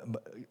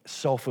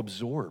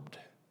 self-absorbed.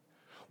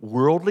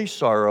 Worldly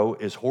sorrow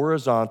is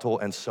horizontal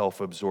and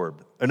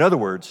self-absorbed. In other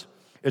words,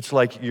 it's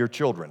like your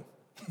children.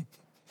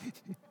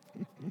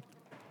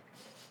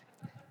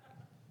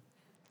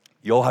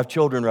 You all have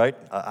children, right?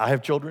 I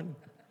have children.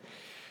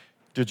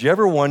 Did you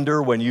ever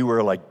wonder when you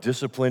were like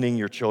disciplining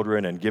your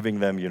children and giving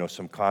them,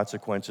 some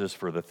consequences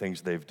for the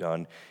things they've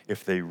done,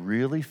 if they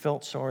really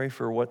felt sorry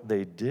for what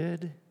they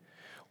did,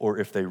 or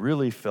if they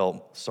really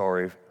felt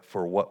sorry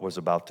for what was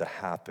about to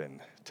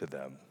happen to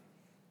them?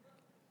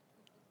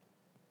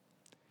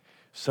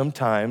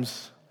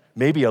 Sometimes,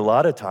 maybe a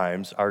lot of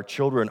times, our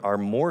children are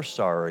more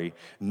sorry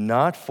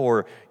not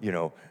for,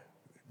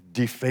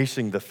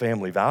 defacing the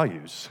family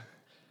values,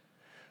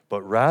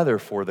 but rather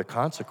for the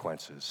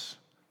consequences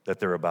that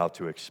they're about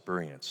to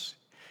experience.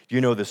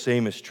 The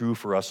same is true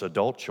for us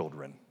adult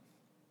children.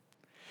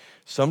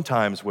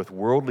 Sometimes with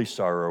worldly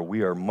sorrow,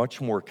 we are much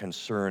more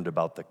concerned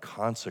about the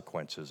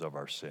consequences of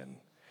our sin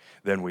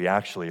than we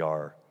actually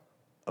are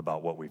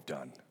about what we've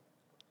done.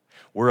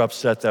 We're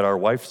upset that our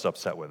wife's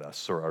upset with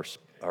us, or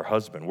our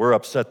husband. We're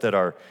upset that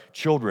our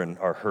children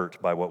are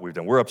hurt by what we've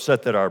done. We're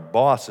upset that our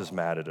boss is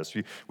mad at us.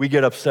 We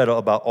get upset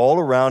about all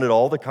around it,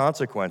 all the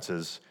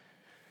consequences.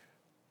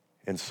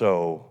 And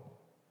so,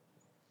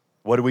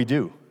 what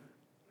do?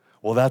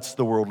 Well, that's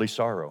the worldly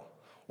sorrow.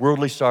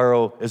 Worldly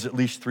sorrow is at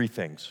least three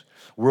things.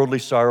 Worldly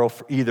sorrow,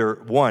 for either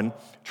one,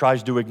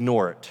 tries to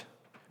ignore it.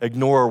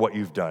 Ignore what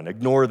you've done.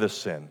 Ignore the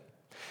sin.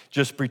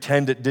 Just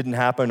pretend it didn't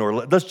happen, or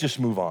let's just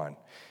move on.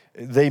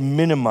 They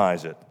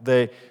minimize it.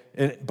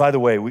 And by the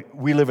way,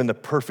 we live in the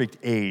perfect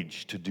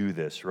age to do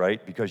this,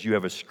 right? Because you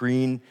have a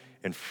screen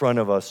in front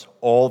of us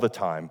all the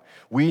time.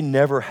 We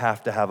never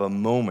have to have a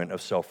moment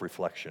of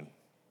self-reflection.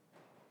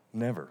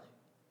 Never.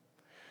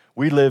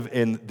 We live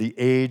in the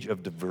age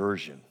of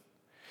diversion,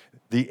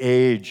 the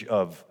age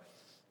of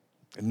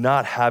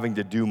not having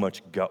to do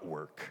much gut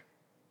work.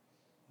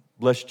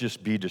 Let's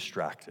just be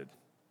distracted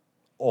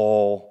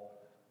all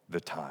the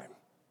time.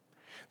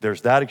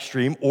 There's that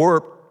extreme,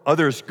 or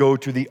others go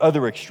to the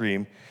other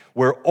extreme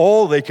where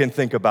all they can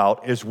think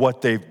about is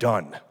what they've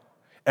done.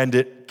 And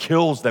it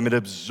kills them, it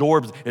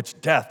absorbs, it's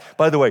death.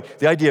 By the way,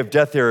 the idea of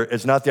death there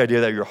is not the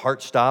idea that your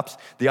heart stops.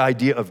 The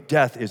idea of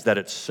death is that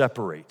it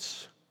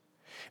separates.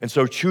 And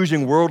so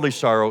choosing worldly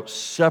sorrow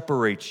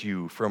separates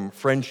you from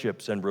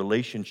friendships and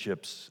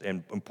relationships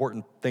and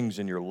important things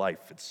in your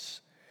life.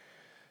 It's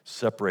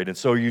separated.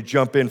 So you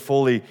jump in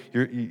fully.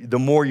 The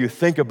more you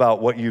think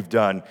about what you've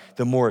done,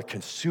 the more it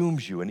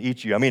consumes you and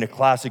eats you. I mean, a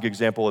classic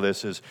example of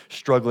this is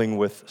struggling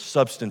with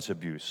substance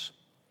abuse,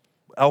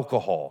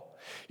 alcohol.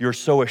 You're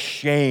so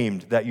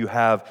ashamed that you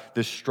have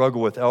this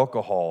struggle with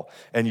alcohol,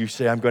 and you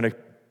say, I'm going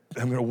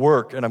to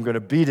work, and I'm going to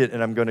beat it,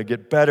 and I'm going to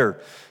get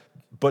better.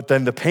 But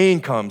then the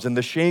pain comes, and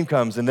the shame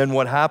comes, and then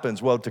what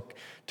happens? Well,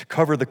 to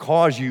cover the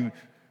cause, you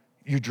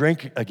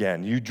drink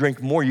again. You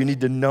drink more. You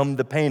need to numb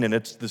the pain, and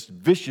it's this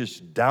vicious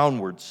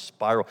downward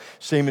spiral.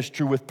 Same is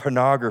true with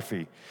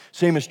pornography.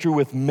 Same is true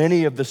with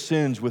many of the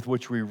sins with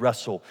which we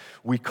wrestle.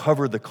 We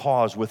cover the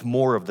cause with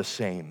more of the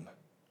same.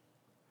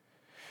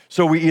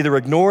 So we either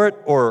ignore it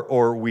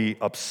or we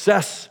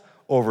obsess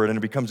over it, and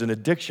it becomes an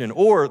addiction.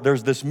 Or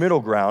there's this middle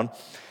ground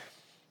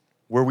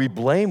where we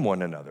blame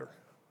one another.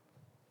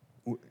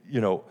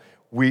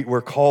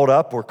 We're called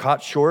up, we're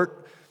caught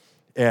short.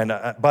 And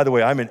by the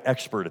way, I'm an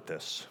expert at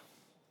this.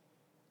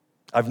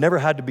 I've never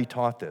had to be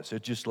taught this.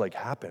 It just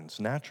happens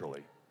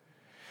naturally.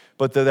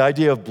 But the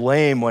idea of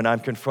blame when I'm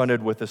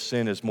confronted with a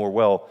sin is more,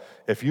 well,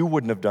 if you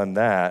wouldn't have done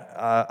that,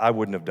 I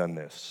wouldn't have done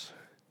this.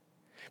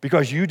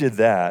 Because you did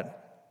that,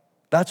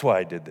 that's why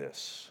I did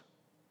this.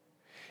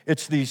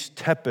 It's these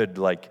tepid,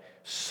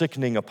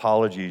 sickening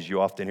apologies you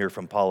often hear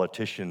from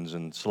politicians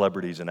and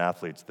celebrities and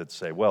athletes that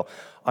say, well,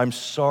 I'm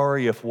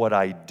sorry if what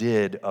I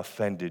did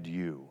offended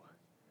you.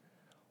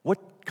 What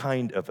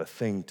kind of a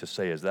thing to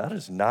say is that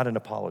is not an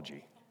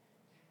apology.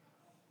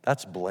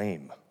 That's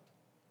blame.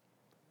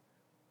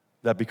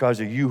 That because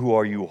of you who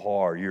are,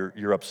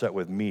 you're upset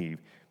with me.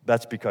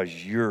 That's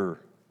because you're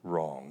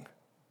wrong.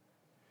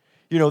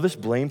 You know, this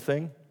blame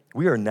thing,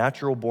 we are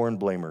natural born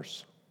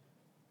blamers.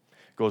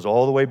 Goes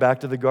all the way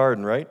back to the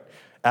garden, right?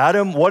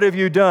 Adam, what have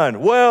you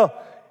done? Well,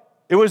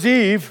 it was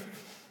Eve.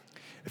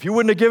 If you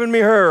wouldn't have given me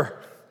her.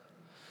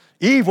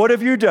 Eve, what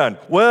have you done?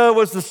 Well, it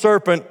was the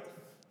serpent.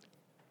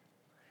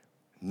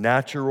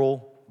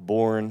 Natural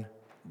born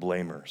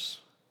blamers.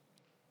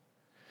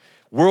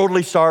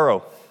 Worldly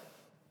sorrow.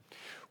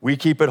 We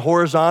keep it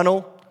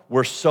horizontal.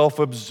 We're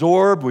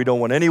self-absorbed. We don't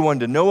want anyone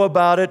to know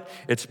about it.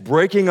 It's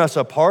breaking us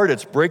apart.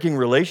 It's breaking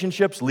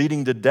relationships,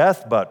 leading to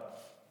death,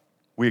 but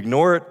we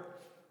ignore it,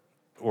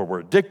 or we're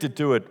addicted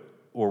to it,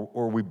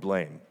 or we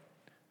blame.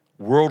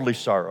 Worldly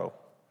sorrow.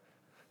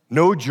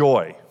 No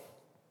joy,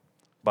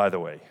 by the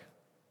way.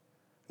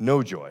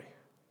 No joy.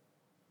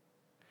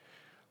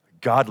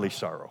 Godly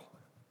sorrow.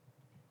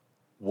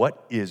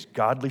 What is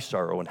godly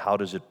sorrow and how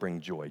does it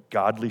bring joy?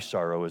 Godly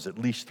sorrow is at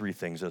least three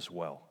things as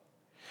well.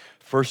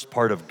 First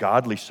part of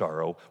godly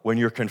sorrow, when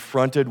you're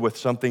confronted with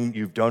something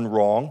you've done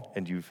wrong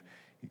and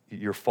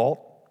your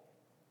fault,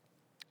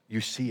 you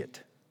see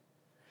it.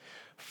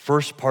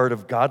 First part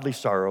of godly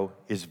sorrow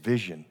is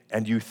vision,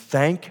 and you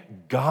thank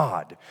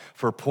God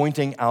for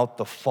pointing out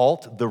the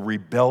fault, the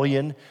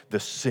rebellion, the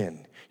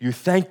sin. You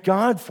thank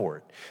God for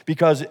it,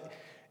 because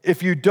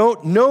if you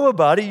don't know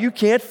about it, you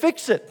can't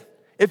fix it.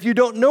 If you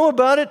don't know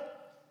about it,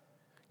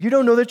 you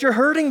don't know that you're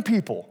hurting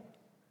people.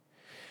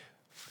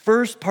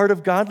 First part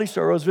of godly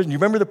sorrow is vision. You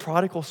remember the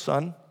prodigal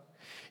son?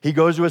 He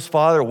goes to his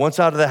father, wants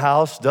out of the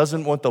house,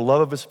 doesn't want the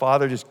love of his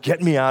father, just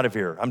get me out of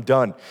here, I'm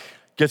done.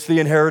 Gets the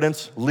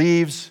inheritance,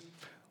 leaves,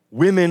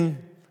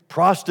 women,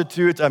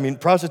 prostitutes,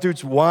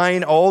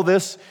 wine, all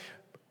this.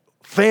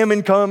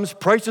 Famine comes,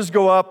 prices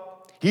go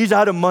up, he's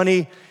out of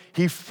money.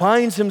 He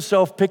finds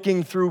himself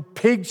picking through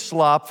pig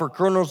slop for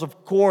kernels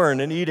of corn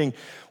and eating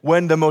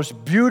when the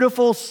most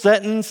beautiful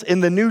sentence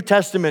in the New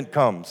Testament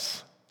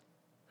comes.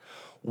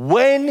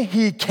 When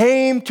he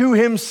came to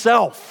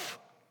himself.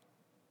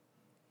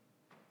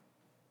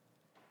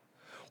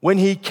 When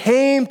he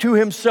came to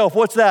himself,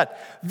 what's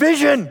that?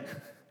 Vision.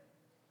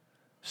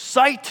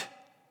 Sight.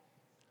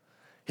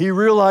 He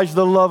realized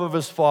the love of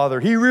his father.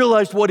 He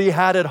realized what he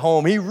had at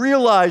home. He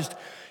realized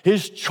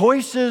his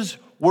choices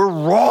were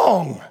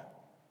wrong.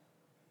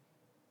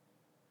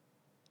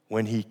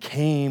 When he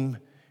came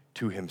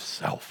to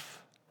himself.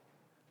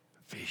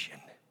 Vision.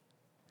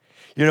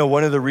 You know,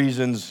 one of the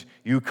reasons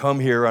you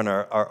come here on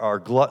our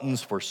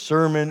gluttons for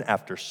sermon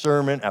after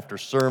sermon after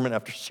sermon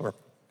after sermon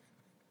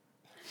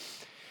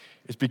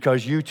is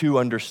because you too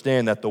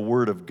understand that the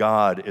Word of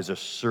God is a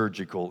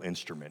surgical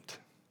instrument.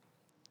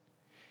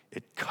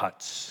 It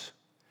cuts,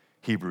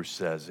 Hebrews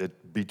says,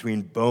 it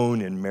between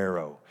bone and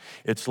marrow.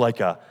 It's like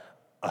a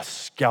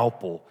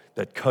scalpel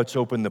that cuts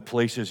open the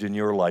places in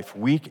your life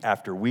week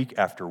after week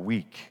after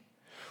week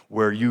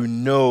where you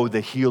know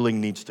the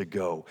healing needs to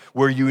go,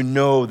 where you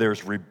know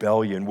there's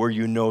rebellion, where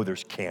you know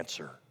there's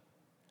cancer.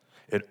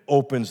 It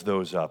opens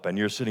those up, and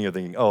you're sitting here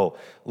thinking, oh,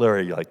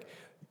 Larry, like,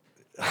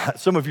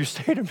 some of you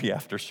say to me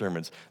after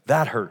sermons,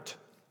 that hurt.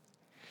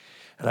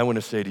 And I want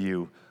to say to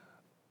you,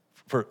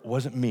 it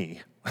wasn't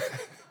me.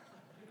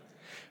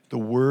 The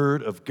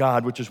Word of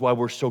God, which is why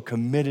we're so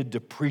committed to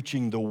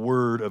preaching the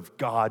Word of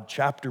God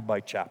chapter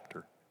by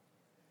chapter,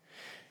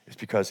 is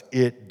because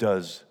it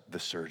does the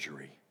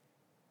surgery.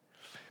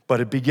 But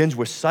it begins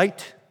with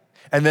sight,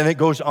 and then it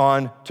goes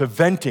on to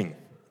venting.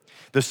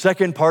 The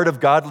second part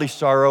of godly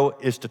sorrow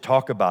is to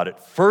talk about it.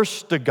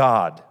 First to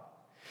God.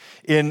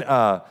 In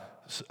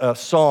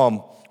Psalm,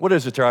 what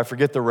is it there? I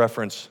forget the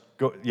reference.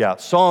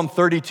 Psalm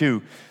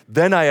 32.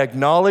 Then I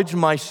acknowledge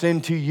my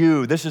sin to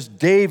you. This is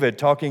David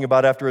talking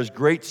about after his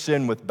great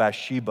sin with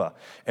Bathsheba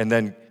and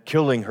then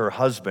killing her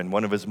husband,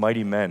 one of his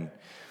mighty men,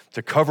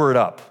 to cover it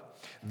up.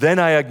 Then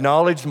I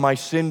acknowledged my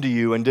sin to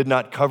you and did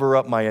not cover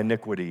up my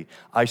iniquity.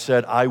 I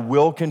said, I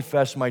will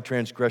confess my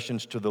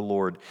transgressions to the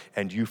Lord,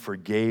 and you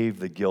forgave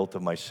the guilt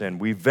of my sin.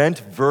 We vent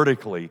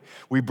vertically.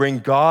 We bring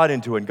God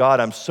into it.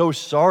 God, I'm so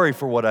sorry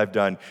for what I've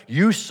done.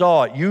 You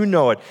saw it. You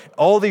know it.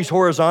 All these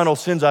horizontal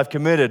sins I've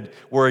committed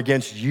were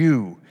against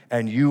you,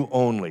 and you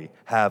only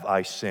have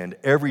I sinned.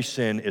 Every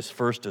sin is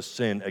first a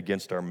sin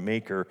against our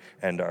Maker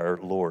and our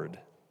Lord.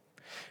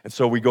 And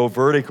so we go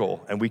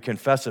vertical and we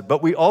confess it.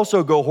 But we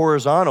also go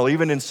horizontal,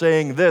 even in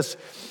saying this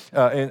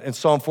in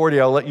Psalm 40,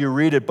 I'll let you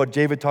read it, but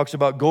David talks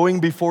about going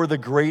before the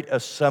great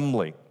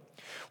assembly.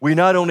 We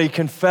not only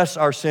confess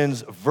our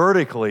sins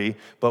vertically,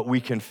 but we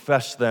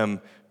confess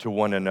them to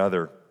one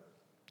another.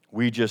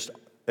 We just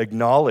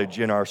acknowledge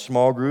in our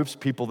small groups,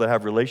 people that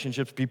have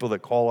relationships, people that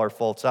call our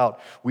faults out.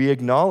 We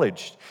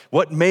acknowledged.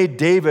 What made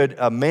David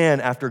a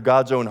man after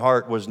God's own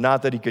heart was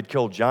not that he could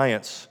kill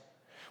giants,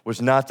 was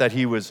not that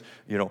he was,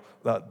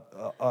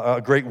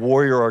 a great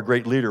warrior or a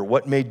great leader.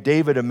 What made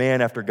David a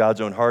man after God's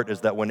own heart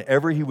is that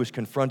whenever he was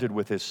confronted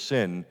with his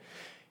sin,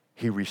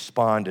 he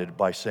responded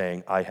by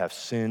saying, I have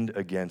sinned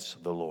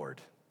against the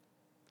Lord.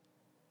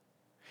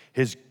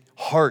 His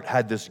heart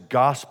had this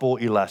gospel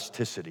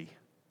elasticity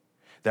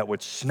that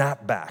would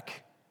snap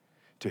back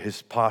to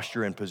his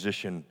posture and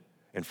position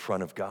in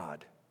front of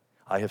God.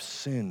 I have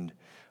sinned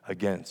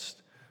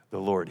against the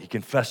Lord. He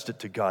confessed it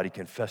to God. He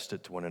confessed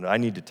it to one another. I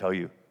need to tell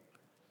you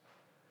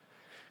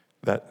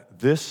that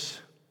this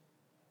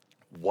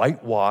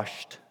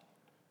whitewashed,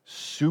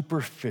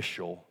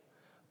 superficial,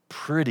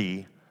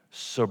 pretty,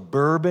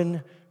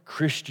 suburban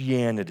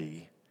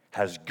Christianity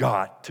has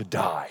got to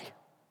die.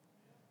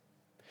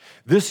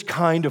 This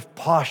kind of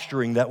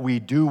posturing that we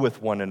do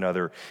with one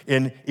another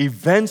in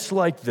events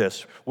like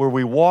this, where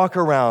we walk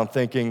around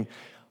thinking,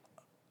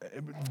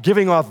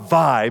 giving off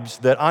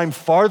vibes that I'm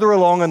farther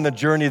along on the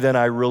journey than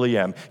I really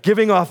am,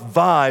 giving off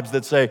vibes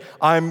that say,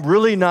 I'm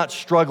really not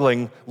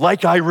struggling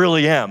like I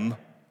really am.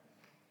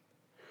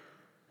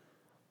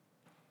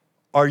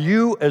 Are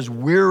you as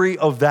weary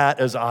of that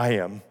as I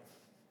am?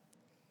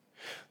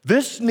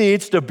 This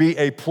needs to be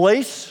a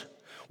place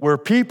where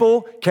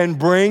people can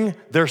bring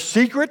their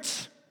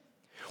secrets,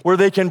 where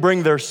they can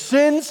bring their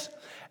sins,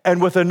 and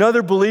with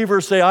another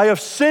believer say, I have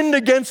sinned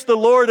against the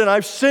Lord, and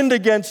I've sinned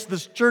against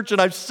this church,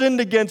 and I've sinned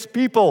against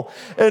people,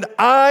 and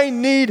I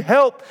need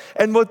help.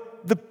 And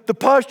what the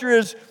posture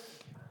is,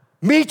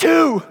 me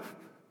too.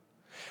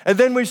 And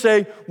then we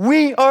say,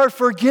 we are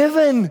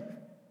forgiven.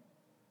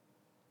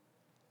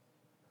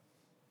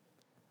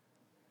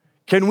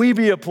 Can we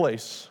be a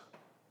place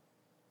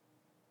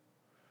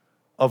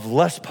of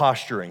less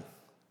posturing?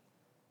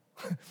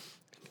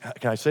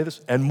 Can I say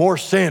this? And more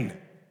sin.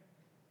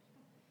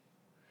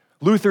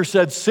 Luther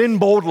said, sin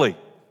boldly.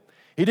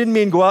 He didn't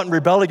mean go out and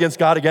rebel against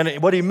God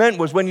again. What he meant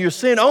was when you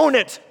sin, own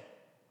it.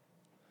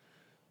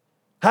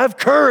 Have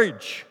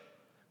courage.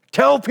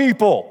 Tell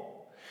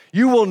people.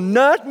 You will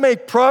not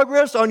make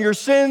progress on your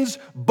sins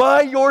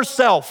by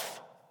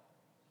yourself.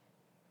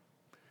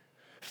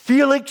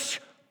 Felix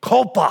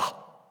culpa,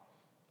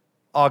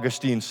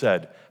 Augustine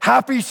said.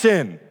 Happy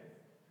sin.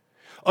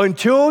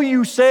 Until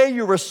you say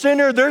you're a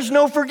sinner, there's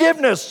no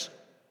forgiveness.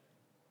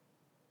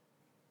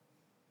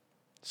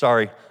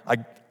 Sorry,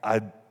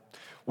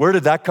 where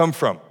did that come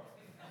from?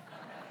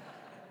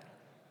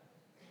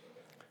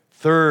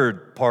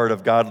 Third part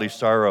of godly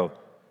sorrow.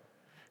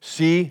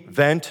 See,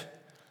 vent,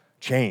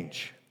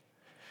 change.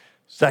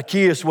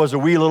 Zacchaeus was a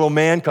wee little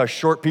man because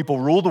short people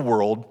rule the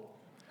world.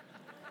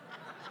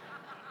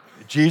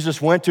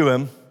 Jesus went to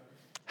him,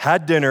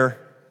 had dinner.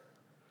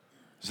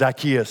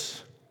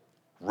 Zacchaeus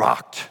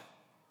rocked.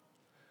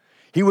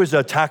 He was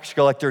a tax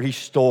collector. He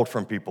stole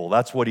from people.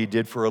 That's what he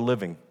did for a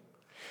living.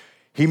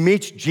 He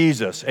meets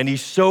Jesus, and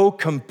he's so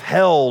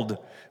compelled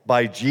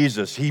by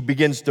Jesus. He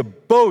begins to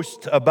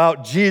boast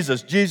about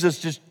Jesus. Jesus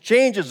just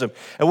changes him.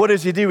 And what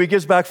does he do? He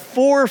gives back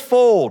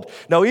fourfold.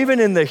 Now, even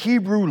in the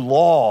Hebrew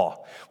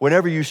law,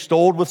 whenever you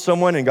stole with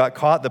someone and got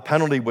caught, the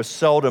penalty was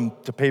seldom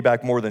to pay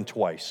back more than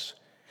twice.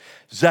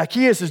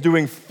 Zacchaeus is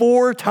doing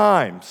 4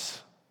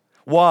 times.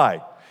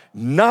 Why?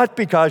 Not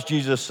because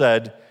Jesus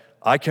said,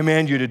 I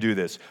command you to do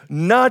this.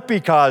 Not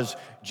because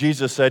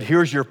Jesus said,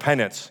 here's your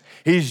penance.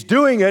 He's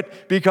doing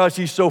it because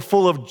he's so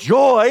full of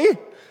joy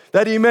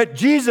that he met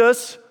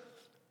Jesus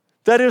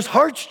that his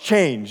heart's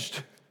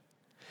changed.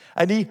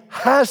 And he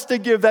has to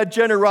give that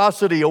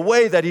generosity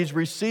away that he's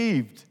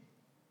received.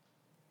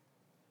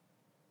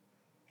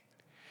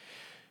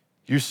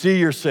 You see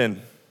your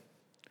sin,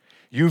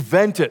 you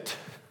vent it,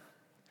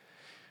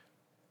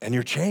 and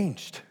you're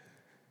changed.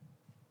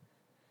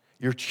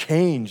 You're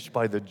changed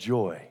by the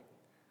joy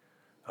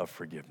of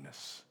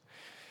forgiveness.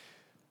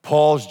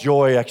 Paul's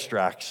joy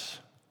extracts: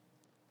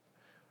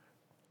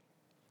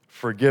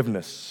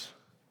 forgiveness,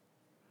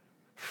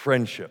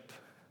 friendship,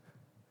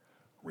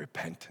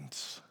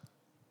 repentance,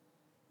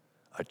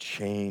 a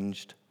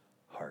changed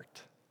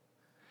heart.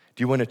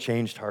 Do you want a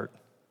changed heart?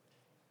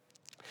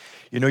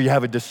 You know, you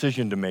have a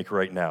decision to make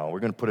right now.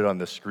 We're going to put it on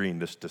the screen,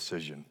 this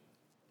decision.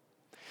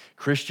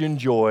 Christian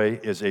joy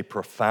is a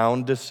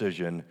profound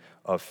decision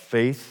of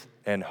faith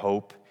and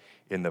hope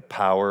in the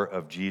power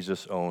of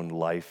Jesus' own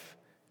life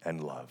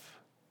and love.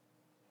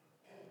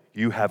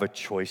 You have a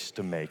choice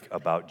to make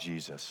about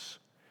Jesus.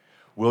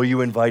 Will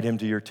you invite him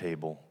to your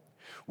table?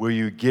 Will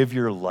you give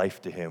your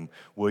life to him?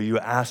 Will you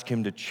ask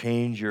him to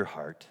change your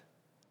heart?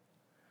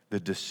 The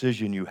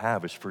decision you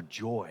have is for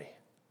joy,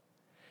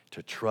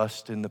 to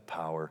trust in the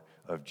power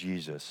of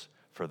Jesus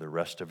for the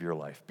rest of your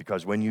life.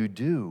 Because when you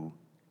do,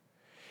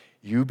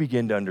 you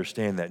begin to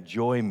understand that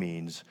joy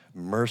means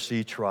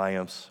mercy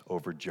triumphs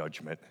over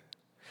judgment.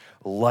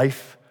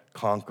 Life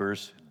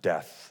conquers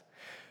death.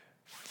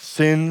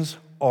 Sins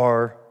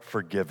are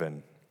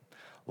forgiven.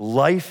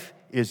 Life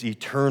is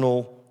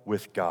eternal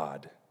with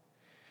God.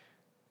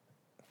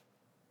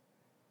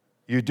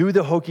 You do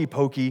the hokey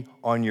pokey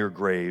on your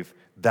grave,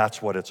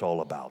 that's what it's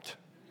all about.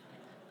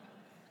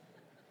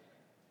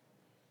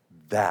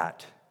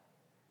 That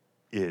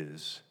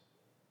is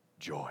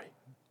joy.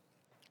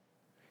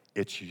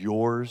 It's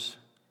yours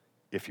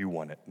if you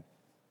want it.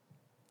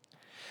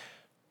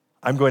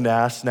 I'm going to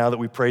ask, now that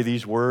we pray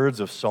these words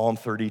of Psalm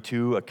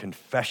 32, a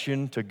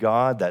confession to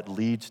God that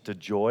leads to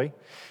joy.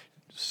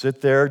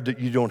 sit there.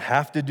 You don't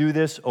have to do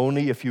this,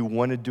 only if you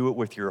want to do it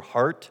with your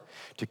heart,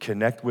 to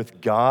connect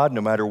with God,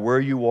 no matter where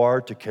you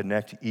are, to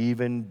connect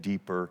even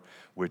deeper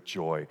with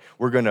joy.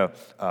 We're going to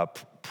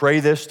pray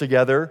this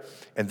together,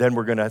 and then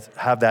we're going to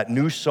have that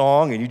new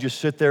song, and you just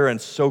sit there and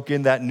soak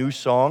in that new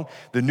song.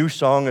 The new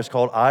song is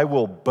called I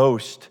Will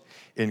Boast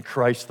in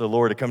Christ the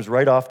Lord. It comes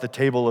right off the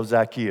table of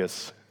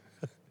Zacchaeus.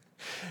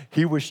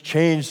 He was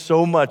changed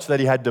so much that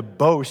he had to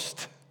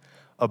boast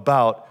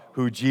about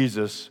who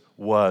Jesus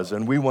was.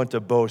 And we want to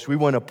boast. We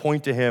want to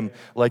point to him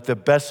like the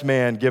best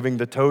man giving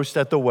the toast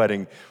at the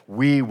wedding.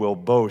 We will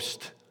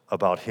boast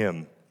about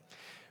him.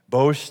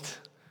 Boast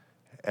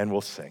and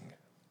we'll sing.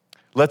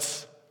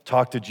 Let's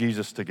talk to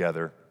Jesus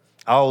together.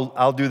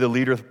 I'll do the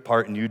leader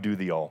part and you do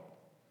the all.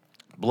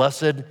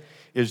 Blessed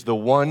is the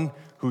one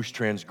whose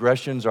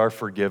transgressions are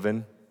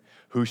forgiven,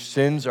 whose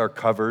sins are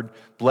covered.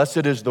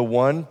 Blessed is the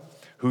one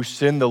whose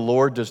sin the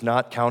Lord does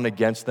not count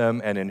against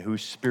them, and in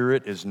whose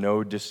spirit is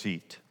no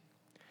deceit.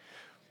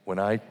 When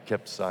I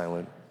kept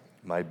silent,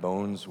 my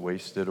bones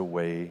wasted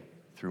away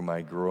through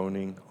my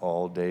groaning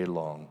all day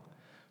long.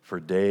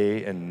 For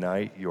day and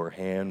night your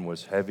hand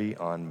was heavy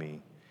on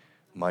me.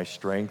 My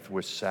strength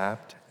was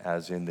sapped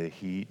as in the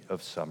heat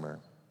of summer.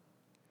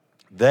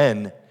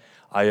 Then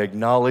I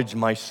acknowledged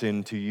my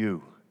sin to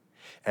you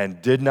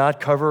and did not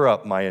cover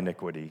up my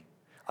iniquity.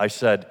 I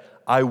said,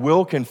 I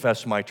will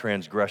confess my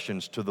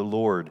transgressions to the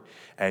Lord,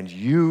 and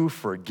you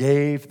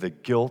forgave the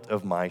guilt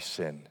of my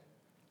sin.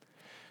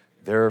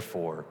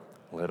 Therefore,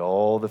 let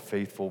all the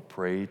faithful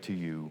pray to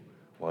you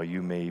while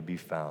you may be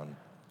found.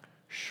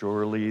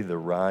 Surely the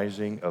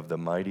rising of the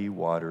mighty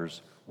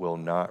waters will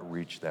not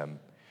reach them.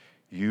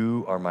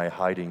 You are my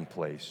hiding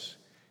place.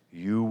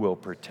 You will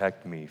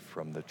protect me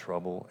from the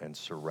trouble and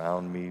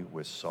surround me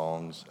with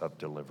songs of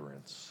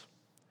deliverance.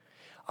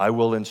 I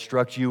will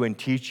instruct you and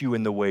teach you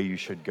in the way you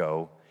should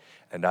go,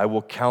 and I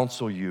will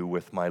counsel you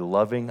with my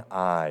loving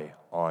eye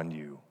on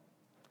you.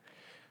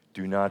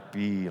 Do not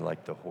be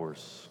like the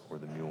horse or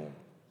the mule,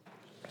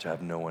 which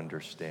have no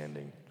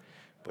understanding,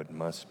 but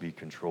must be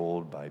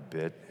controlled by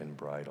bit and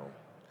bridle,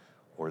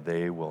 or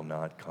they will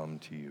not come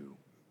to you.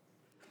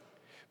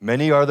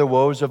 Many are the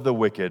woes of the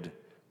wicked,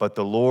 but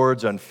the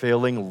Lord's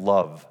unfailing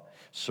love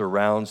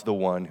surrounds the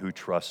one who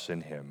trusts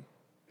in him.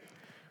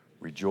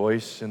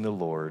 Rejoice in the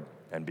Lord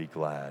and be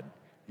glad,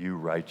 you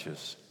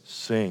righteous.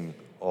 Sing,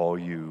 all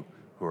you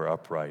who are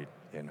upright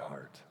in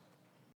heart.